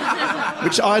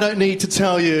 which I don't need to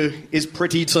tell you is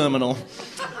pretty terminal.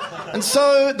 And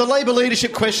so the Labor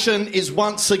leadership question is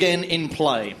once again in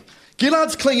play.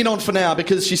 Gillard's clinging on for now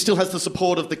because she still has the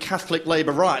support of the Catholic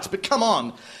Labor right. But come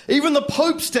on, even the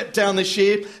Pope stepped down this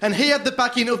year and he had the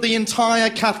backing of the entire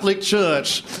Catholic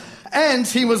Church. And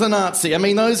he was a Nazi. I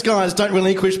mean, those guys don't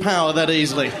relinquish power that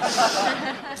easily.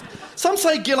 Some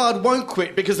say Gillard won't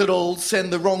quit because it'll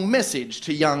send the wrong message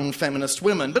to young feminist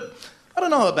women. But I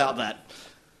don't know about that.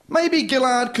 Maybe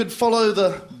Gillard could follow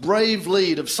the brave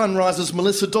lead of Sunrise's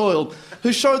Melissa Doyle,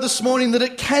 who showed this morning that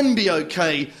it can be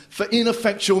okay for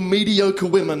ineffectual, mediocre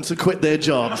women to quit their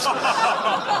jobs.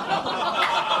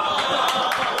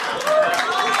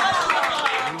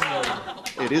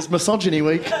 It It is Misogyny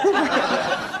Week.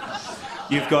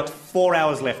 You've got 4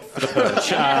 hours left for the purge.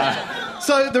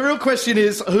 So the real question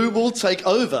is, who will take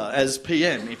over as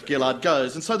PM if Gillard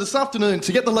goes? And so this afternoon,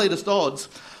 to get the latest odds,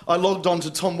 I logged on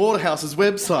to Tom Waterhouse's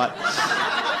website,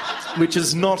 which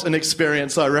is not an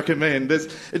experience I recommend.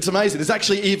 It's amazing. There's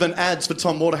actually even ads for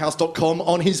TomWaterhouse.com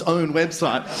on his own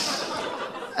website.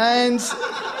 And...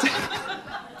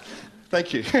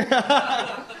 Thank you.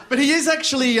 But he is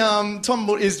actually... Tom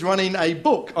is running a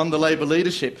book on the Labor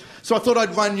leadership. So I thought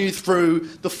I'd run you through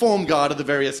the form guide of the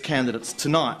various candidates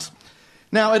tonight.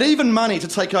 Now, at even money to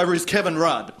take over is Kevin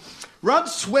Rudd. Rudd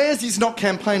swears he's not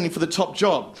campaigning for the top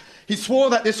job. He swore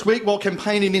that this week while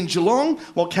campaigning in Geelong,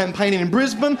 while campaigning in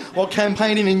Brisbane, while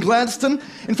campaigning in Gladstone.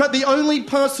 In fact, the only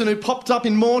person who popped up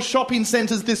in more shopping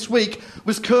centres this week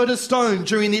was Curtis Stone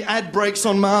during the ad breaks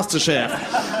on MasterChef.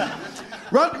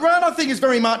 Rudd, I think, is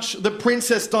very much the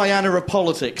Princess Diana of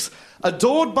politics.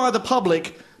 Adored by the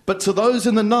public, but to those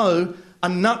in the know, a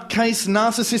nutcase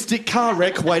narcissistic car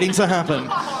wreck waiting to happen.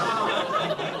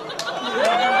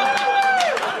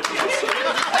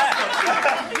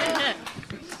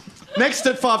 Next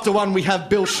at 5 to 1 we have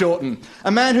Bill Shorten,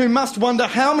 a man who must wonder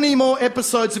how many more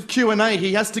episodes of Q&A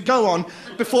he has to go on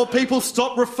before people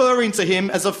stop referring to him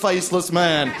as a faceless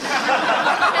man.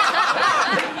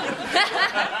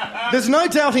 There's no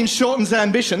doubting Shorten's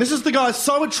ambition. This is the guy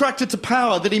so attracted to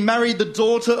power that he married the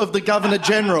daughter of the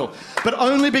Governor-General, but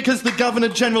only because the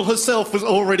Governor-General herself was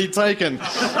already taken.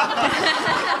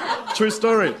 True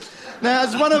story. Now,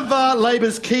 as one of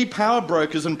Labor's key power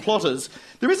brokers and plotters,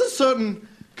 there is a certain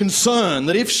concern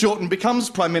that if Shorten becomes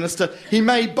Prime Minister, he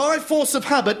may, by force of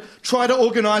habit, try to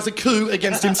organise a coup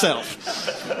against himself.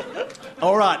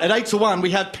 All right, at 8 to 1,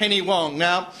 we have Penny Wong.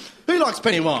 Now, who likes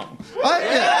Penny Wong?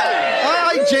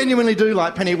 I genuinely do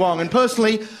like Penny Wong, and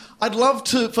personally, I'd love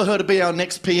for her to be our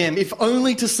next PM, if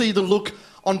only to see the look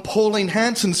on Pauline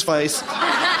Hanson's face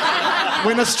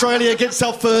when Australia gets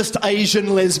our first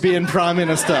Asian lesbian Prime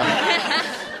Minister.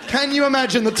 Can you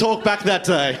imagine the talk back that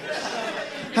day?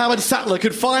 Howard Sattler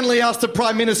could finally ask the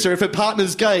Prime Minister if her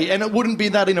partner's gay, and it wouldn't be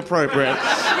that inappropriate.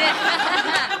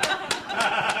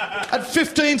 At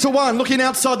 15 to 1, looking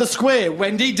outside the square,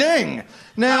 Wendy Deng.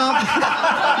 Now,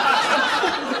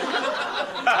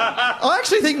 I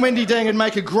actually think Wendy Deng would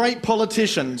make a great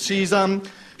politician. She's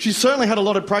certainly had a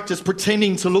lot of practice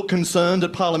pretending to look concerned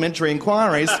at parliamentary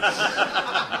inquiries.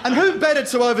 And who better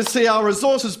to oversee our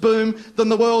resources boom than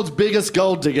the world's biggest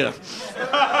gold digger?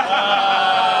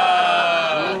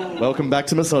 Welcome back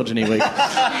to Misogyny Week.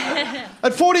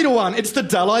 At 40 to 1, it's the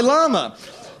Dalai Lama.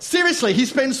 Seriously, he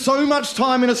spends so much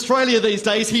time in Australia these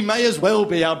days, he may as well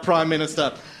be our Prime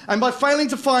Minister. And by failing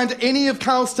to find any of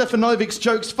Karl Stefanovic's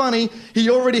jokes funny, he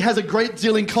already has a great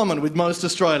deal in common with most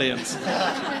Australians.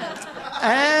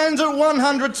 And at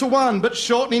 100 to 1, but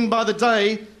shortening by the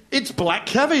day, it's Black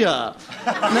Caviar.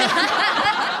 Now,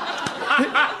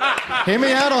 hear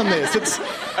me out on this.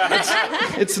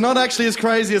 It's not actually as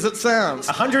crazy as it sounds.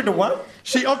 100 to 1?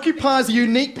 She occupies a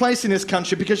unique place in this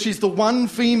country because she's the one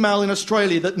female in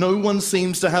Australia that no one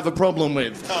seems to have a problem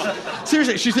with.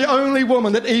 Seriously, she's the only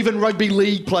woman that even rugby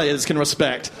league players can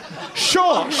respect.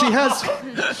 Sure, she has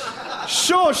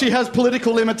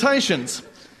political limitations.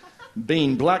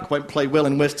 Being black won't play well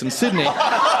in Western Sydney.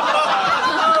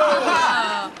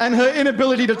 And her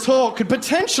inability to talk could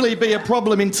potentially be a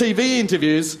problem in TV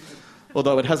interviews,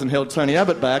 although it hasn't held Tony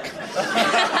Abbott back.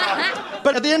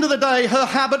 But at the end of the day, her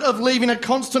habit of leaving a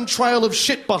constant trail of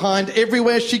shit behind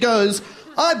everywhere she goes,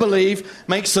 I believe,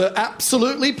 makes her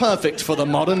absolutely perfect for the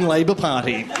modern Labor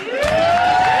Party. Chris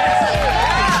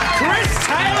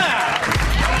Taylor!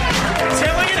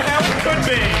 Telling it how it could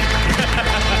be.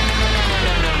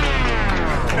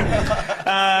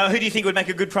 Who do you think would make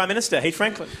a good Prime Minister? Heath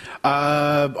Franklin?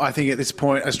 I think at this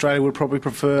point, Australia would probably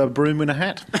prefer a broom in a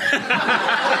hat.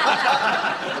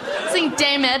 I think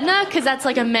Dame Edna, because that's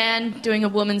like a man doing a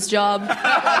woman's job.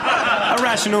 A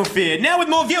rational fear. Now with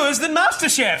more viewers than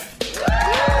MasterChef.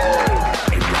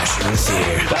 Irrational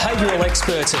fear. Behavioural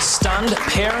experts are stunned.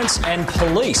 Parents and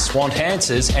police want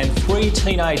answers, and 3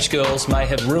 teenage girls may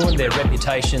have ruined their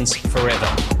reputations forever.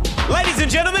 Ladies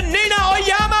and gentlemen, Nina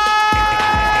Oyama!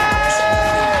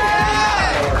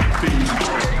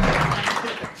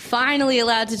 Finally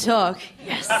allowed to talk.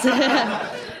 Yes.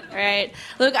 All right.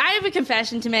 Look, I have a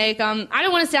confession to make. I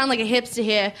don't want to sound like a hipster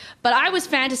here, but I was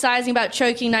fantasizing about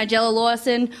choking Nigella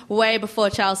Lawson way before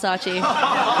Charles Saatchi.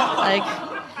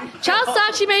 Charles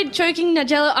Saatchi made choking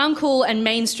Nigella uncool and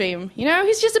mainstream. You know,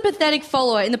 he's just a pathetic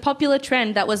follower in the popular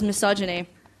trend that was misogyny.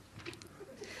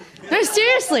 No,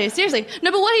 seriously.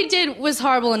 No, but what he did was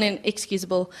horrible and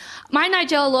inexcusable. My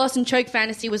Nigella Lawson choke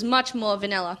fantasy was much more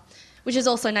vanilla. which is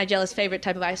also Nigella's favourite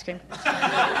type of ice cream.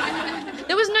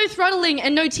 There was no throttling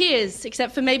and no tears,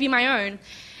 except for maybe my own.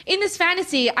 In this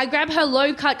fantasy, I grab her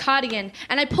low-cut cardigan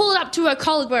and I pull it up to her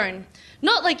collarbone.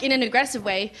 Not like in an aggressive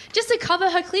way, just to cover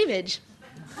her cleavage.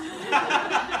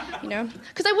 You know,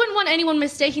 because I wouldn't want anyone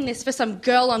mistaking this for some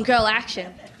girl-on-girl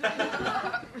action.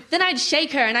 Then I'd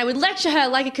shake her and I would lecture her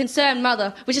like a concerned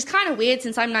mother, which is kind of weird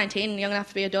since I'm 19 and young enough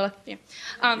to be a daughter. Yeah.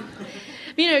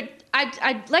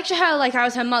 I'd lecture her like I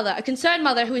was her mother, a concerned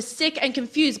mother who is sick and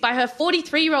confused by her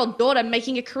 43-year-old daughter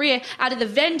making a career out of the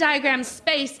Venn diagram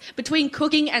space between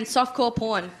cooking and softcore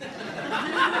porn.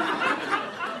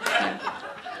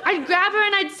 I'd grab her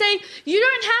and I'd say, you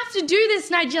don't have to do this,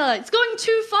 Nigella. It's going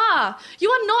too far. You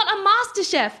are not a master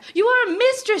chef. You are a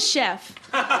mistress chef.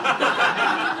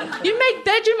 You make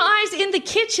bedroom eyes in the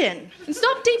kitchen. And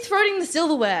stop deep-throating the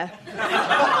silverware.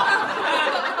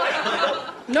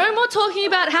 No more talking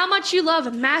about how much you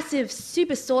love massive,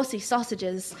 super saucy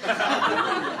sausages.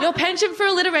 Your penchant for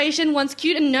alliteration, once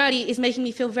cute and nerdy, is making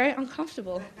me feel very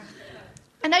uncomfortable.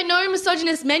 And I know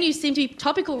misogynist menus seem to be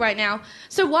topical right now,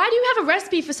 so why do you have a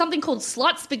recipe for something called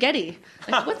slut spaghetti?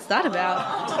 Like, what's that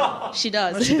about? She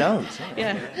does. Well, she does.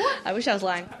 Yeah, I wish I was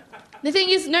lying. The thing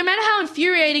is, no matter how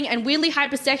infuriating and weirdly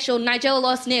hypersexual Nigella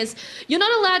Lawson is, you're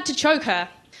not allowed to choke her,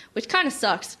 which kind of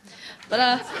sucks. But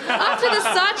after the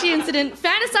Saatchi incident,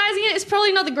 fantasizing it is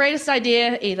probably not the greatest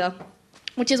idea either.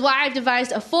 Which is why I've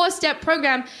devised a 4-step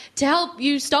program to help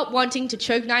you stop wanting to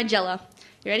choke Nigella.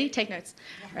 You ready? Take notes.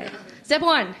 Right. Step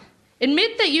 1.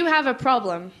 Admit that you have a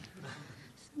problem.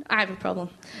 I have a problem.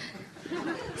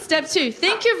 Step 2.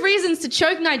 Think of reasons to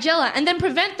choke Nigella and then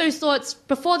prevent those thoughts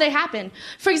before they happen.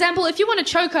 For example, if you want to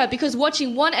choke her because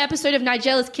watching one episode of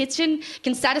Nigella's Kitchen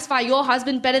can satisfy your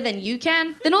husband better than you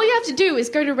can, then all you have to do is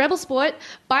go to Rebel Sport,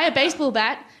 buy a baseball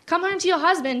bat, come home to your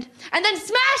husband, and then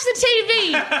smash the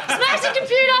TV, smash the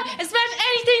computer, and smash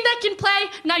anything that can play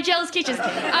Nigella's Kitchen.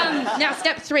 Now,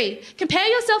 step 3. Compare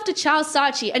yourself to Charles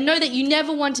Saatchi and know that you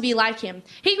never want to be like him.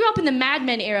 He grew up in the Mad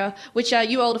Men era, which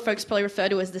you older folks probably refer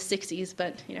to as the 60s,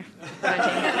 but, you know, 19.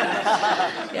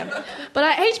 Yeah.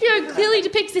 But HBO clearly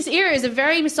depicts this era as a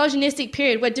very misogynistic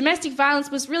period where domestic violence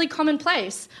was really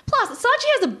commonplace. Plus, Saatchi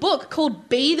has a book called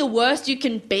Be the Worst You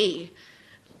Can Be.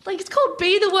 Like, it's called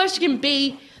Be the Worst You Can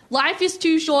Be. Life is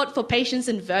too short for patience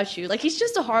and virtue. Like, he's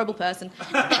just a horrible person.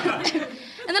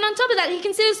 And then on top of that, he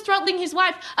considers throttling his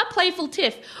wife a playful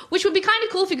tiff, which would be kind of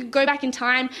cool if he could go back in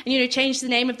time and, you know, change the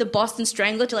name of the Boston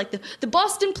Strangler to, like, the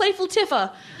Boston Playful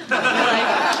Tiffer.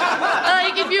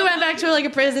 like, if you went back to, like, a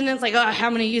prison and it's like, oh, how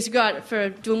many years you got for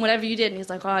doing whatever you did? And he's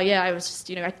like, oh, yeah, I was just,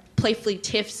 you know, I playfully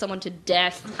tiffed someone to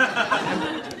death.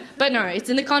 But no, it's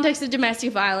in the context of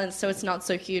domestic violence, so it's not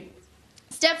so cute.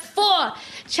 Step 4,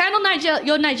 channel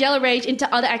your Nigella rage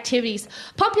into other activities.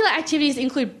 Popular activities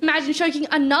include imagine choking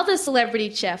another celebrity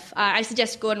chef. I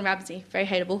suggest Gordon Ramsay, very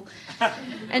hateable.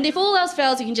 And if all else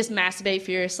fails, you can just masturbate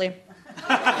furiously.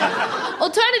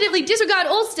 Alternatively, disregard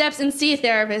all steps and see a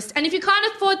therapist. And if you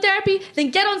can't afford therapy,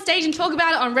 then get on stage and talk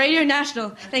about it on Radio National.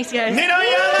 Thanks, guys. Nina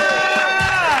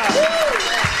Yala!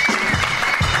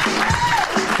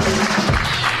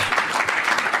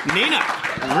 Nina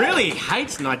really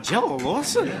hates Nigella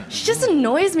Lawson. She just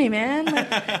annoys me, man. Like,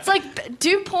 it's like,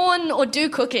 do porn or do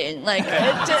cooking. Like,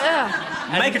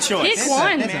 make a choice. Pick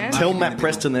one, man. Tell Matt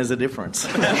Preston there's a difference.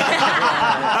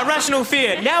 A Rational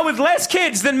Fear, now with less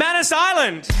kids than Manus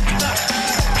Island.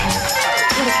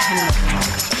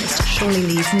 Surely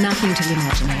leaves nothing to the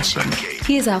imagination.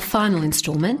 Here's our final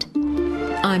instalment.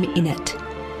 I'm in it.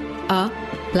 A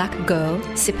black girl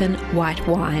sipping white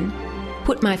wine.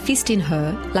 Put my fist in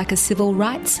her like a civil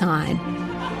rights sign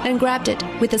and grabbed it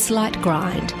with a slight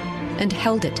grind and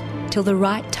held it till the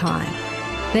right time.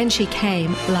 Then she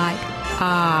came like,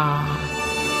 ah.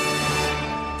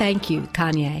 Thank you,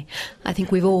 Kanye. I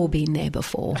think we've all been there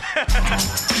before.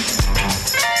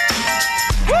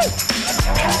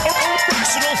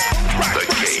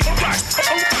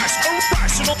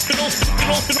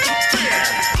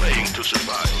 Playing to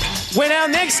survive. When our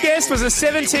next guest was a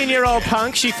 17-year-old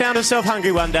punk, she found herself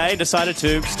hungry one day and decided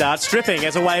to start stripping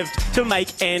as a way to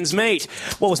make ends meet.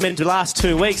 What was meant to last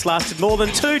 2 weeks lasted more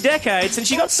than 2 decades, and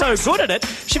she got so good at it,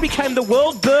 she became the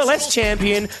world burlesque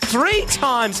champion 3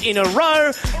 times in a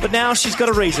row. But now she's got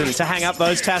a reason to hang up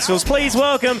those tassels. Please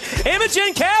welcome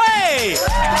Imogen Kelly!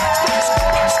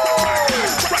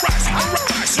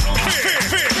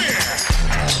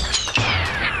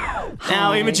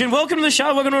 Now, Imogen, welcome to the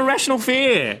show. Welcome to A Rational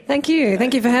Fear. Thank you.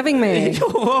 Thank you for having me. You're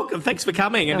welcome. Thanks for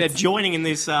coming and joining in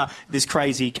this this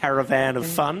crazy caravan of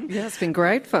fun. Yeah, it's been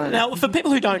great fun. Now, for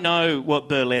people who don't know what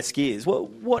burlesque is,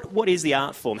 what is the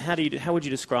art form? How would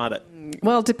you describe it?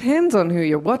 Well, it depends on who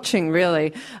you're watching,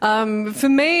 really. For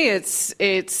me, it's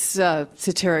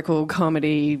satirical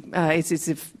comedy. It's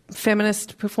a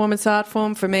feminist performance art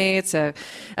form. For me, it's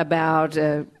about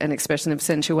an expression of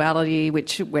sensuality,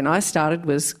 which when I started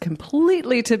was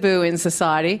completely taboo in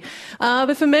society.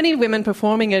 But for many women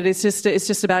performing it, it's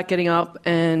just about getting up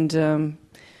and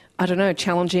I don't know,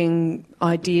 challenging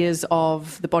ideas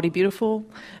of the body beautiful.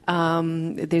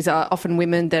 There's often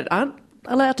women that aren't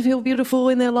allowed to feel beautiful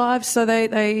in their lives, so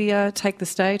they take the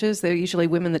stages. They're usually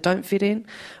women that don't fit in.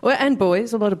 And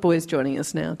boys, a lot of boys joining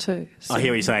us now too. So. I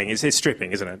hear what you're saying. It's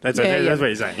stripping, isn't it? That's what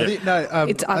you're saying. Yeah.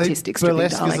 It's artistic stripping,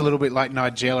 burlesque darling. is a little bit like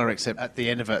Nigella, except at the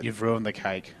end of it, you've ruined the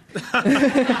cake.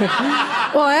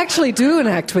 Well, I actually do an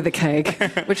act with a cake,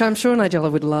 which I'm sure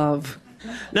Nigella would love.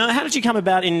 No, how did you come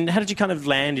about how did you kind of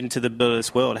land into the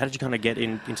burlesque world? How did you kind of get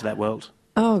into that world?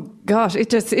 Oh gosh, it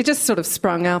just sort of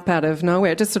sprung up out of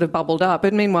nowhere. It just sort of bubbled up.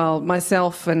 But meanwhile,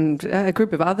 myself and a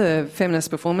group of other feminist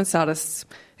performance artists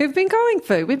we've been going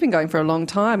for a long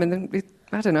time, and then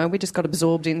we just got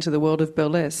absorbed into the world of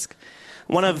burlesque.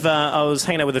 I was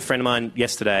hanging out with a friend of mine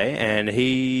yesterday, and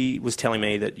he was telling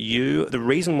me that the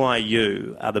reason why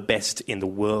you are the best in the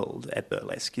world at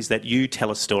burlesque is that you tell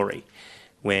a story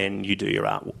when you do your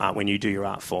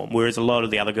art form, whereas a lot of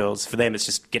the other girls, for them, it's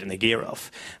just getting their gear off.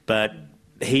 But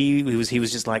he was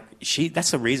just like,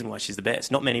 that's the reason why she's the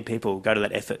best. Not many people go to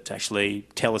that effort to actually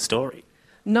tell a story.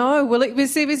 No, well, it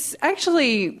was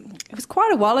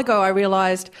quite a while ago I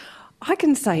realised I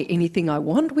can say anything I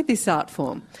want with this art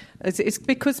form. It's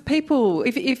because people,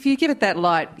 if you give it that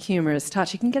light, humorous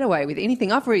touch, you can get away with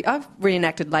anything. I've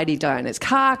reenacted Lady Diana's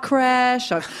car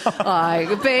crash.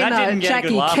 I've been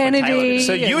Jackie Kennedy.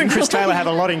 So you and Chris Taylor have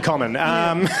a lot in common.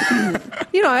 And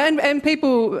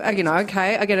people,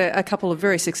 okay, I get a couple of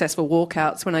very successful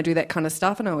walkouts when I do that kind of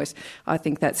stuff, and I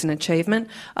think that's an achievement.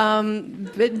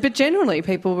 But generally,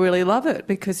 people really love it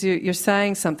because you're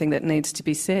saying something that needs to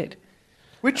be said.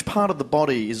 Which part of the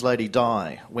body is Lady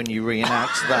Di when you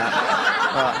reenact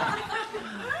that?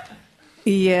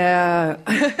 Yeah,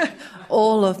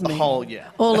 all of me. The whole, yeah.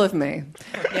 All of me.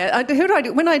 Yeah, who do I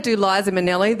do? When I do Liza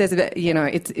Minnelli,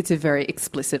 it's a very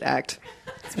explicit act.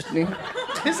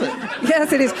 Is it?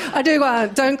 Yes, it is. I do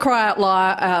Don't Cry Out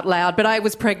Loud, but I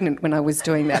was pregnant when I was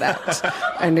doing that act,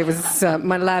 and it was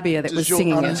my labia that was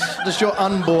singing it. Does your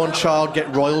unborn child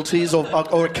get royalties or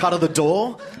a cut of the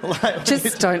door?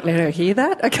 Just don't let her hear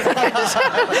that, okay?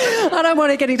 I don't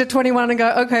want to get into 21 and go,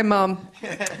 okay, Mum,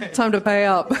 time to pay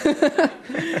up.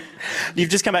 You've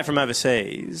just come back from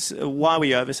overseas. Why were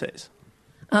you overseas?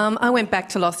 I went back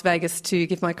to Las Vegas to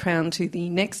give my crown to the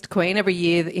next queen. Every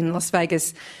year in Las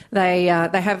Vegas, they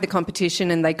have the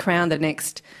competition and they crown the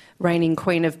next reigning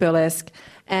queen of burlesque.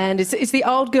 And it's the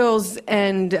old girls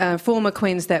and former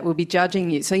queens that will be judging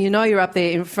you. So you're up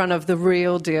there in front of the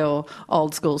real deal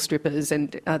old school strippers,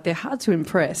 and they're hard to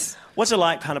impress. What's it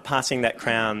like kind of passing that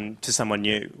crown to someone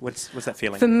new? What's that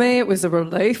feeling? For me, it was a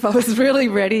relief. I was really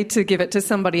ready to give it to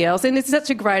somebody else. And it's such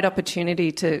a great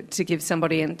opportunity to give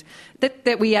somebody, and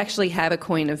that we actually have a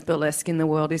queen of burlesque in the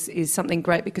world is something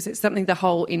great, because it's something the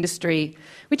whole industry,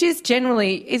 which is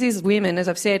generally, it is women, as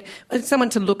I've said, someone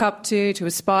to look up to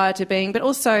aspire to being, but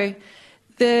also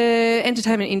the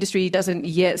entertainment industry doesn't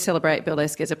yet celebrate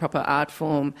burlesque as a proper art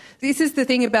form. This is the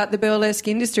thing about the burlesque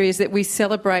industry, is that we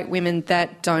celebrate women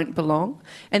that don't belong,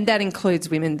 and that includes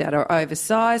women that are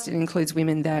oversized. It includes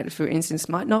women that, for instance,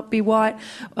 might not be white,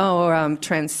 or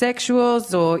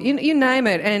transsexuals, or you name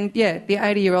it. And yeah, the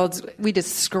 80-year-olds, we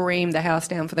just scream the house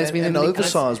down for those women. And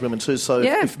oversized women too. So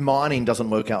if mining doesn't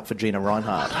work out for Gina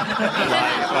Reinhardt.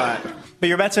 Right. But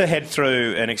you're about to head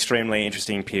through an extremely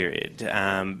interesting period.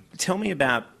 Tell me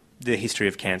about the history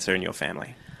of cancer in your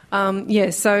family.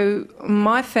 So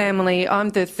my family, I'm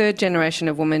the third generation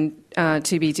of women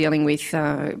to be dealing with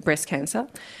breast cancer.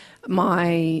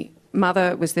 My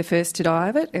mother was the first to die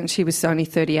of it, and she was only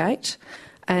 38,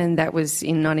 and that was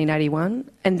in 1981.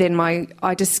 And then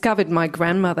I discovered my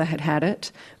grandmother had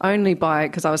it only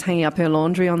because I was hanging up her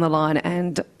laundry on the line,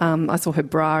 and I saw her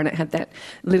bra, and it had that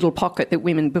little pocket that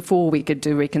women, before we could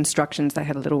do reconstructions, they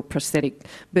had a little prosthetic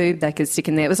boob they could stick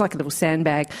in there. It was like a little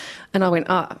sandbag. And I went,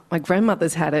 my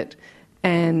grandmother's had it.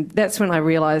 And that's when I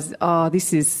realised,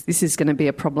 this is going to be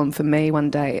a problem for me one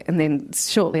day. And then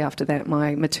shortly after that,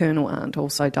 my maternal aunt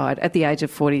also died at the age of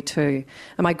 42.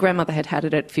 And my grandmother had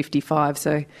it at 55.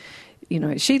 So,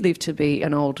 she lived to be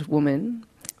an old woman,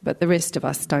 but the rest of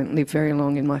us don't live very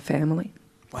long in my family.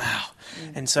 Wow.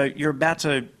 And so you're about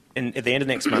to, at the end of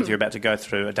next month, you're about to go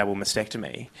through a double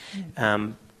mastectomy.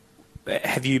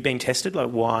 have you been tested? Like,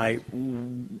 why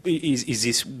is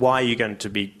this? Why are you going to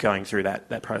be going through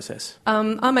that process?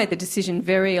 I made the decision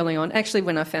very early on. Actually,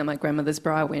 when I found my grandmother's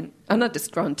bra, I went, I'm not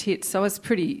just grown tits, so I was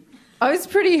pretty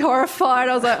horrified.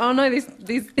 I was like, oh no,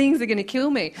 these things are going to kill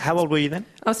me. How old were you then?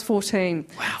 I was 14.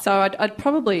 Wow. So I'd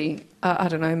probably, I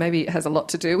don't know, maybe it has a lot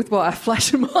to do with why I flash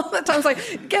them all the time. I was like,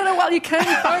 get it while you can,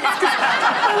 folks, because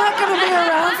I'm not going to be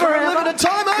around forever. For a limited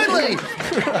time only.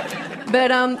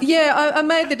 But, I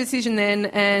made the decision then,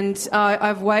 and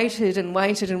I've waited and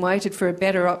waited and waited for a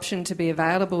better option to be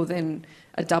available than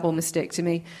a double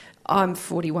mastectomy. I'm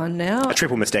 41 now. A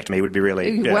triple mastectomy would be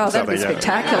really... that'd be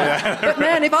spectacular. Yeah. But,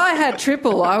 man, if I had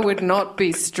triple, I would not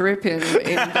be stripping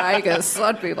in Vegas.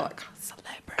 I'd be like,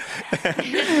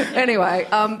 celebrity. Anyway,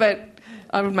 but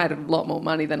I would have made a lot more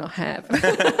money than I have.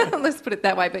 Let's put it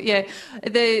that way. But, yeah,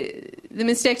 the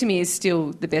mastectomy is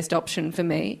still the best option for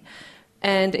me.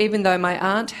 And even though my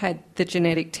aunt had the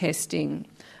genetic testing,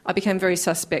 I became very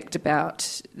suspect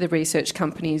about the research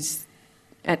companies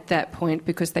at that point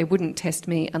because they wouldn't test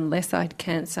me unless I had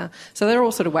cancer. So they're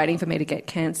all sort of waiting for me to get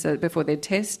cancer before they'd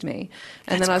test me.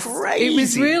 And That's crazy. It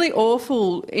was really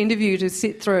awful interview to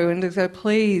sit through and to go,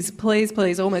 please, please,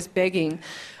 please, almost begging.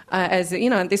 As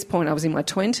you know, at this point I was in my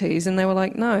 20s and they were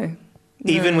like, no.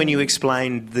 Even when you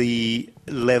explained the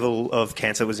level of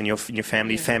cancer was in your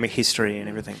family history and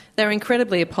everything? They were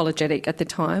incredibly apologetic at the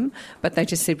time, but they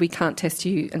just said, we can't test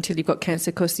you until you've got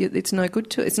cancer because it's no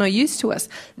good to it's no use to us.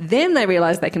 Then they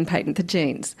realised they can patent the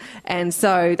genes. And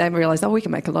so they realised, we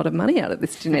can make a lot of money out of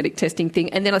this genetic testing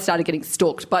thing. And then I started getting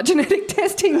stalked by genetic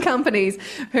testing companies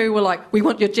who were like, we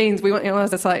want your genes, we want your... And I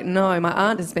was just like, no, my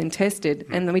aunt has bbeen tested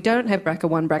and we don't have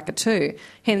BRCA1, BRCA2.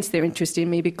 Hence their interest in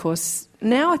me because...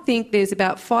 Now I think there's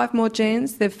about 5 more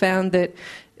genes they've found that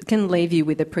can leave you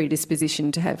with a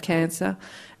predisposition to have cancer.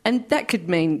 And that could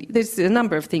mean there's a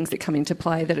number of things that come into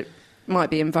play that it might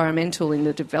be environmental in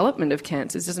the development of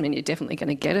cancers. Doesn't mean you're definitely going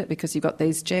to get it because you've got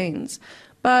these genes.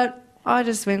 But I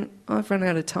just went, I've run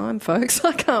out of time, folks.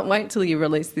 I can't wait till you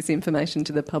release this information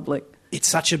to the public. It's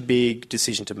such a big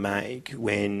decision to make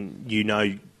when you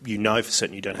know for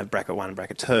certain you don't have BRCA1 and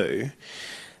BRCA2.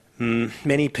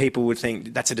 Many people would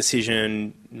think that's a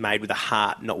decision made with a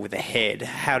heart, not with a head.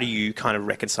 How do you kind of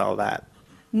reconcile that?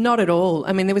 Not at all.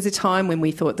 I mean, there was a time when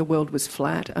we thought the world was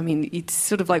flat. I mean, it's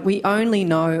sort of like we only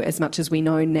know as much as we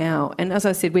know now. And as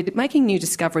I said, we're making new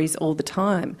discoveries all the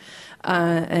time.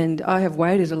 And I have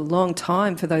waited a long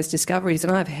time for those discoveries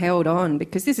and I've held on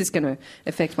because this is going to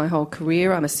affect my whole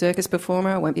career. I'm a circus performer.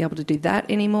 I won't be able to do that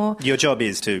anymore. Your job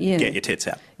is to get your tits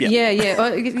out. Yep.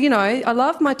 Yeah. I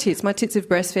love my tits. My tits have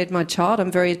breastfed my child.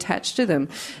 I'm very attached to them.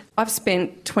 I've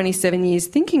spent 27 years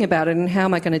thinking about it and how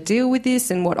am I going to deal with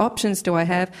this and what options do I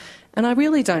have? And I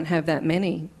really don't have that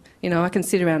many. I can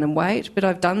sit around and wait, but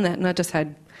I've done that and I just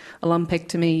had a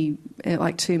lumpectomy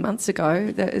like 2 months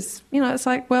ago. That is, it's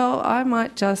like, well, I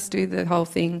might just do the whole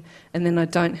thing and then I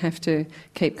don't have to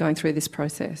keep going through this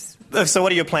process. So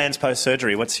what are your plans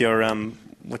post-surgery? What's your...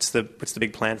 What's the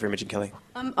big plan for Imogen Kelly?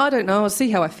 I don't know. I'll see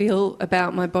how I feel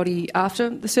about my body after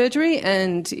the surgery,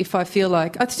 and if I feel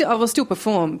like I will still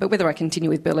perform, but whether I continue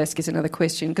with burlesque is another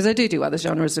question because I do other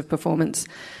genres of performance,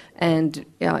 and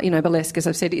burlesque, as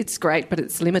I've said, it's great, but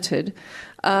it's limited.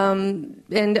 And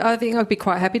I think I'd be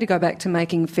quite happy to go back to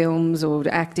making films or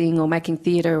acting or making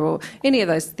theatre or any of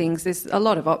those things. There's a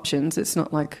lot of options. It's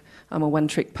not like I'm a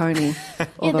one-trick pony. Then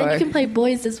you can play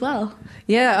boys as well.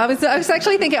 Yeah, I was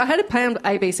actually thinking I had a plan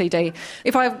A, B, C, D.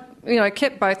 If I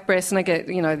kept both breasts and I get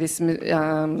this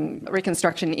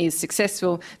reconstruction is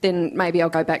successful, then maybe I'll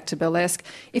go back to burlesque.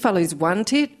 If I lose one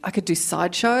tit, I could do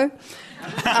sideshow.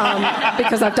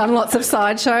 Because I've done lots of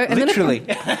sideshow. And literally.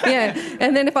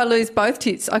 And then if I lose both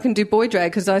tits, I can do boy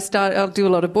drag because I'll do a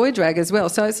lot of boy drag as well.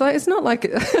 So it's not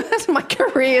like my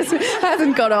career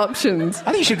hasn't got options.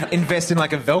 I think you should invest in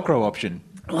like a Velcro option.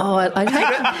 Oh, I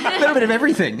hate a little bit of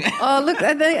everything. Oh, look,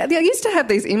 they used to have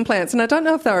these implants, and I don't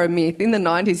know if they were a myth. In the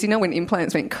 90s, when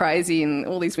implants went crazy and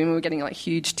all these women were getting, like,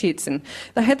 huge tits, and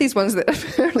they had these ones that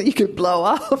apparently you could blow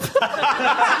up.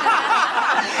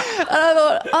 And I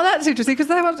thought, that's interesting, because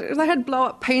they had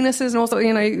blow-up penises and also,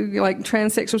 like,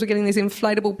 transsexuals were getting these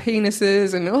inflatable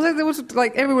penises, and also there was,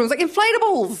 like, everyone was like,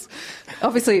 inflatables!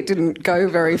 Obviously, it didn't go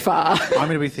very far. I'm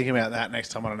going to be thinking about that next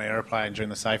time on an aeroplane during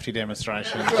the safety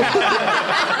demonstration.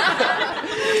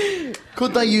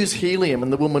 Could they use helium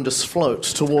and the woman just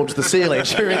floats towards the ceiling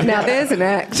during... Now, there's an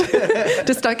act.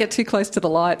 Just don't get too close to the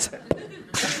light.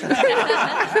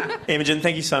 Imogen,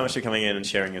 thank you so much for coming in and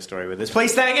sharing your story with us.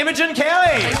 Please thank Imogen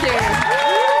Kelly! Thank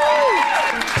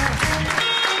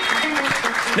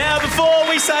you. Now, before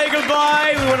we say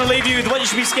goodbye, we want to leave you with what you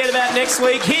should be scared about next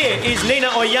week. Here is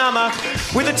Nina Oyama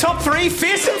with the top 3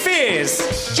 fearsome fears.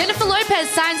 Jennifer Lopez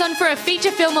signs on for a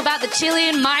feature film about the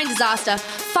Chilean mine disaster.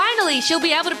 Finally, she'll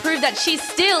be able to prove that she's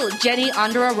still Jenny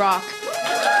under a rock.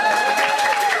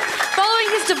 Following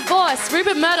his divorce,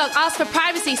 Rupert Murdoch asked for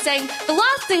privacy, saying, "The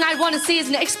last thing I want to see is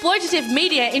an exploitative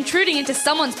media intruding into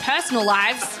someone's personal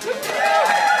lives."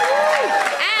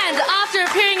 And after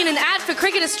appearing in an ad for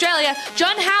Cricket Australia,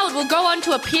 John Howard will go on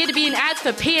to appear to be in ads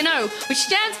for P&O, which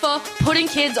stands for Putting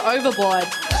Kids Overboard.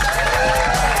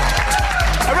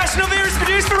 Irrational Fear is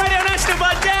produced for Radio National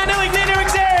by Dan Elling, Nina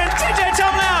Exer, and TJ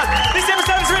Tom Loud. This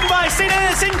episode is written by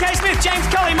Stephen K. Smith, James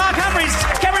Colley, Mark Humphries,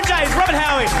 Cameron James, Robert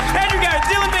Howie, Andrew Garrett,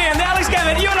 Dylan Bean, Alex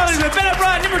Gammett, Ewan Elizabeth, Ben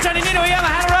O'Brien, Nimrod Tony, Nina Oyama,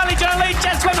 Hannah Riley, John Lee,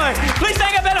 Chaz Twemlow. Please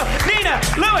thank our panel, Nina,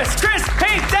 Lewis, Chris,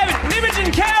 Heath, David,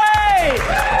 Imogen, Kelly.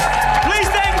 Please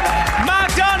thank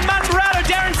Mark Don, Martin Morado,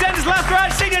 Darren Sanders, Laf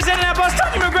Garage, CJ Zen, and our boss,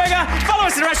 Tony McGregor. Follow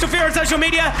us at Irrational Fear on social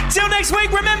media. Till next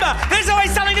week, remember, there's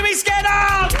always something to be scared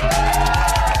of!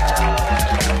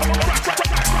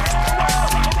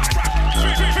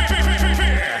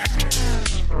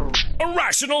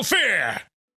 Irrational Fear.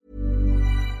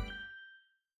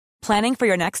 Planning for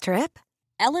your next trip?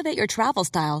 Elevate your travel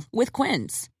style with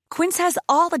Quince. Quince has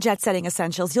all the jet-setting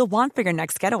essentials you'll want for your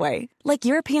next getaway, like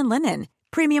European linen,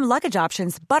 premium luggage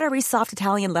options, buttery soft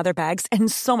Italian leather bags,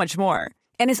 and so much more.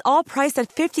 And is all priced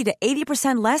at 50 to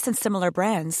 80% less than similar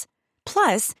brands.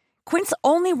 Plus, Quince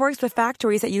only works with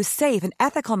factories that use safe and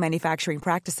ethical manufacturing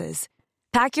practices.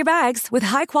 Pack your bags with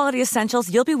high-quality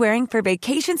essentials you'll be wearing for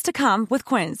vacations to come with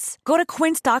Quince. Go to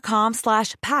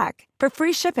quince.com/pack for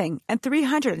free shipping and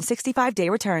 365-day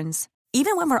returns.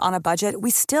 Even when we're on a budget,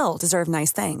 we still deserve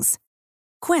nice things.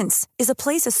 Quince is a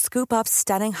place to scoop up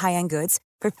stunning high-end goods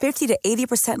for 50 to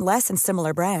 80% less than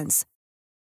similar brands.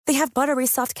 They have buttery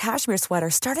soft cashmere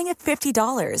sweaters starting at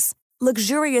 $50,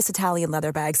 luxurious Italian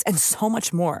leather bags, and so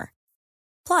much more.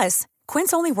 Plus,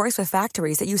 Quince only works with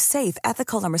factories that use safe,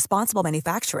 ethical, and responsible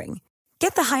manufacturing.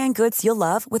 Get the high-end goods you'll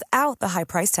love without the high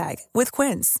price tag with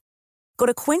Quince. Go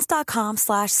to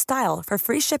quince.com/style for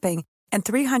free shipping and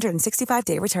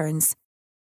 365-day returns.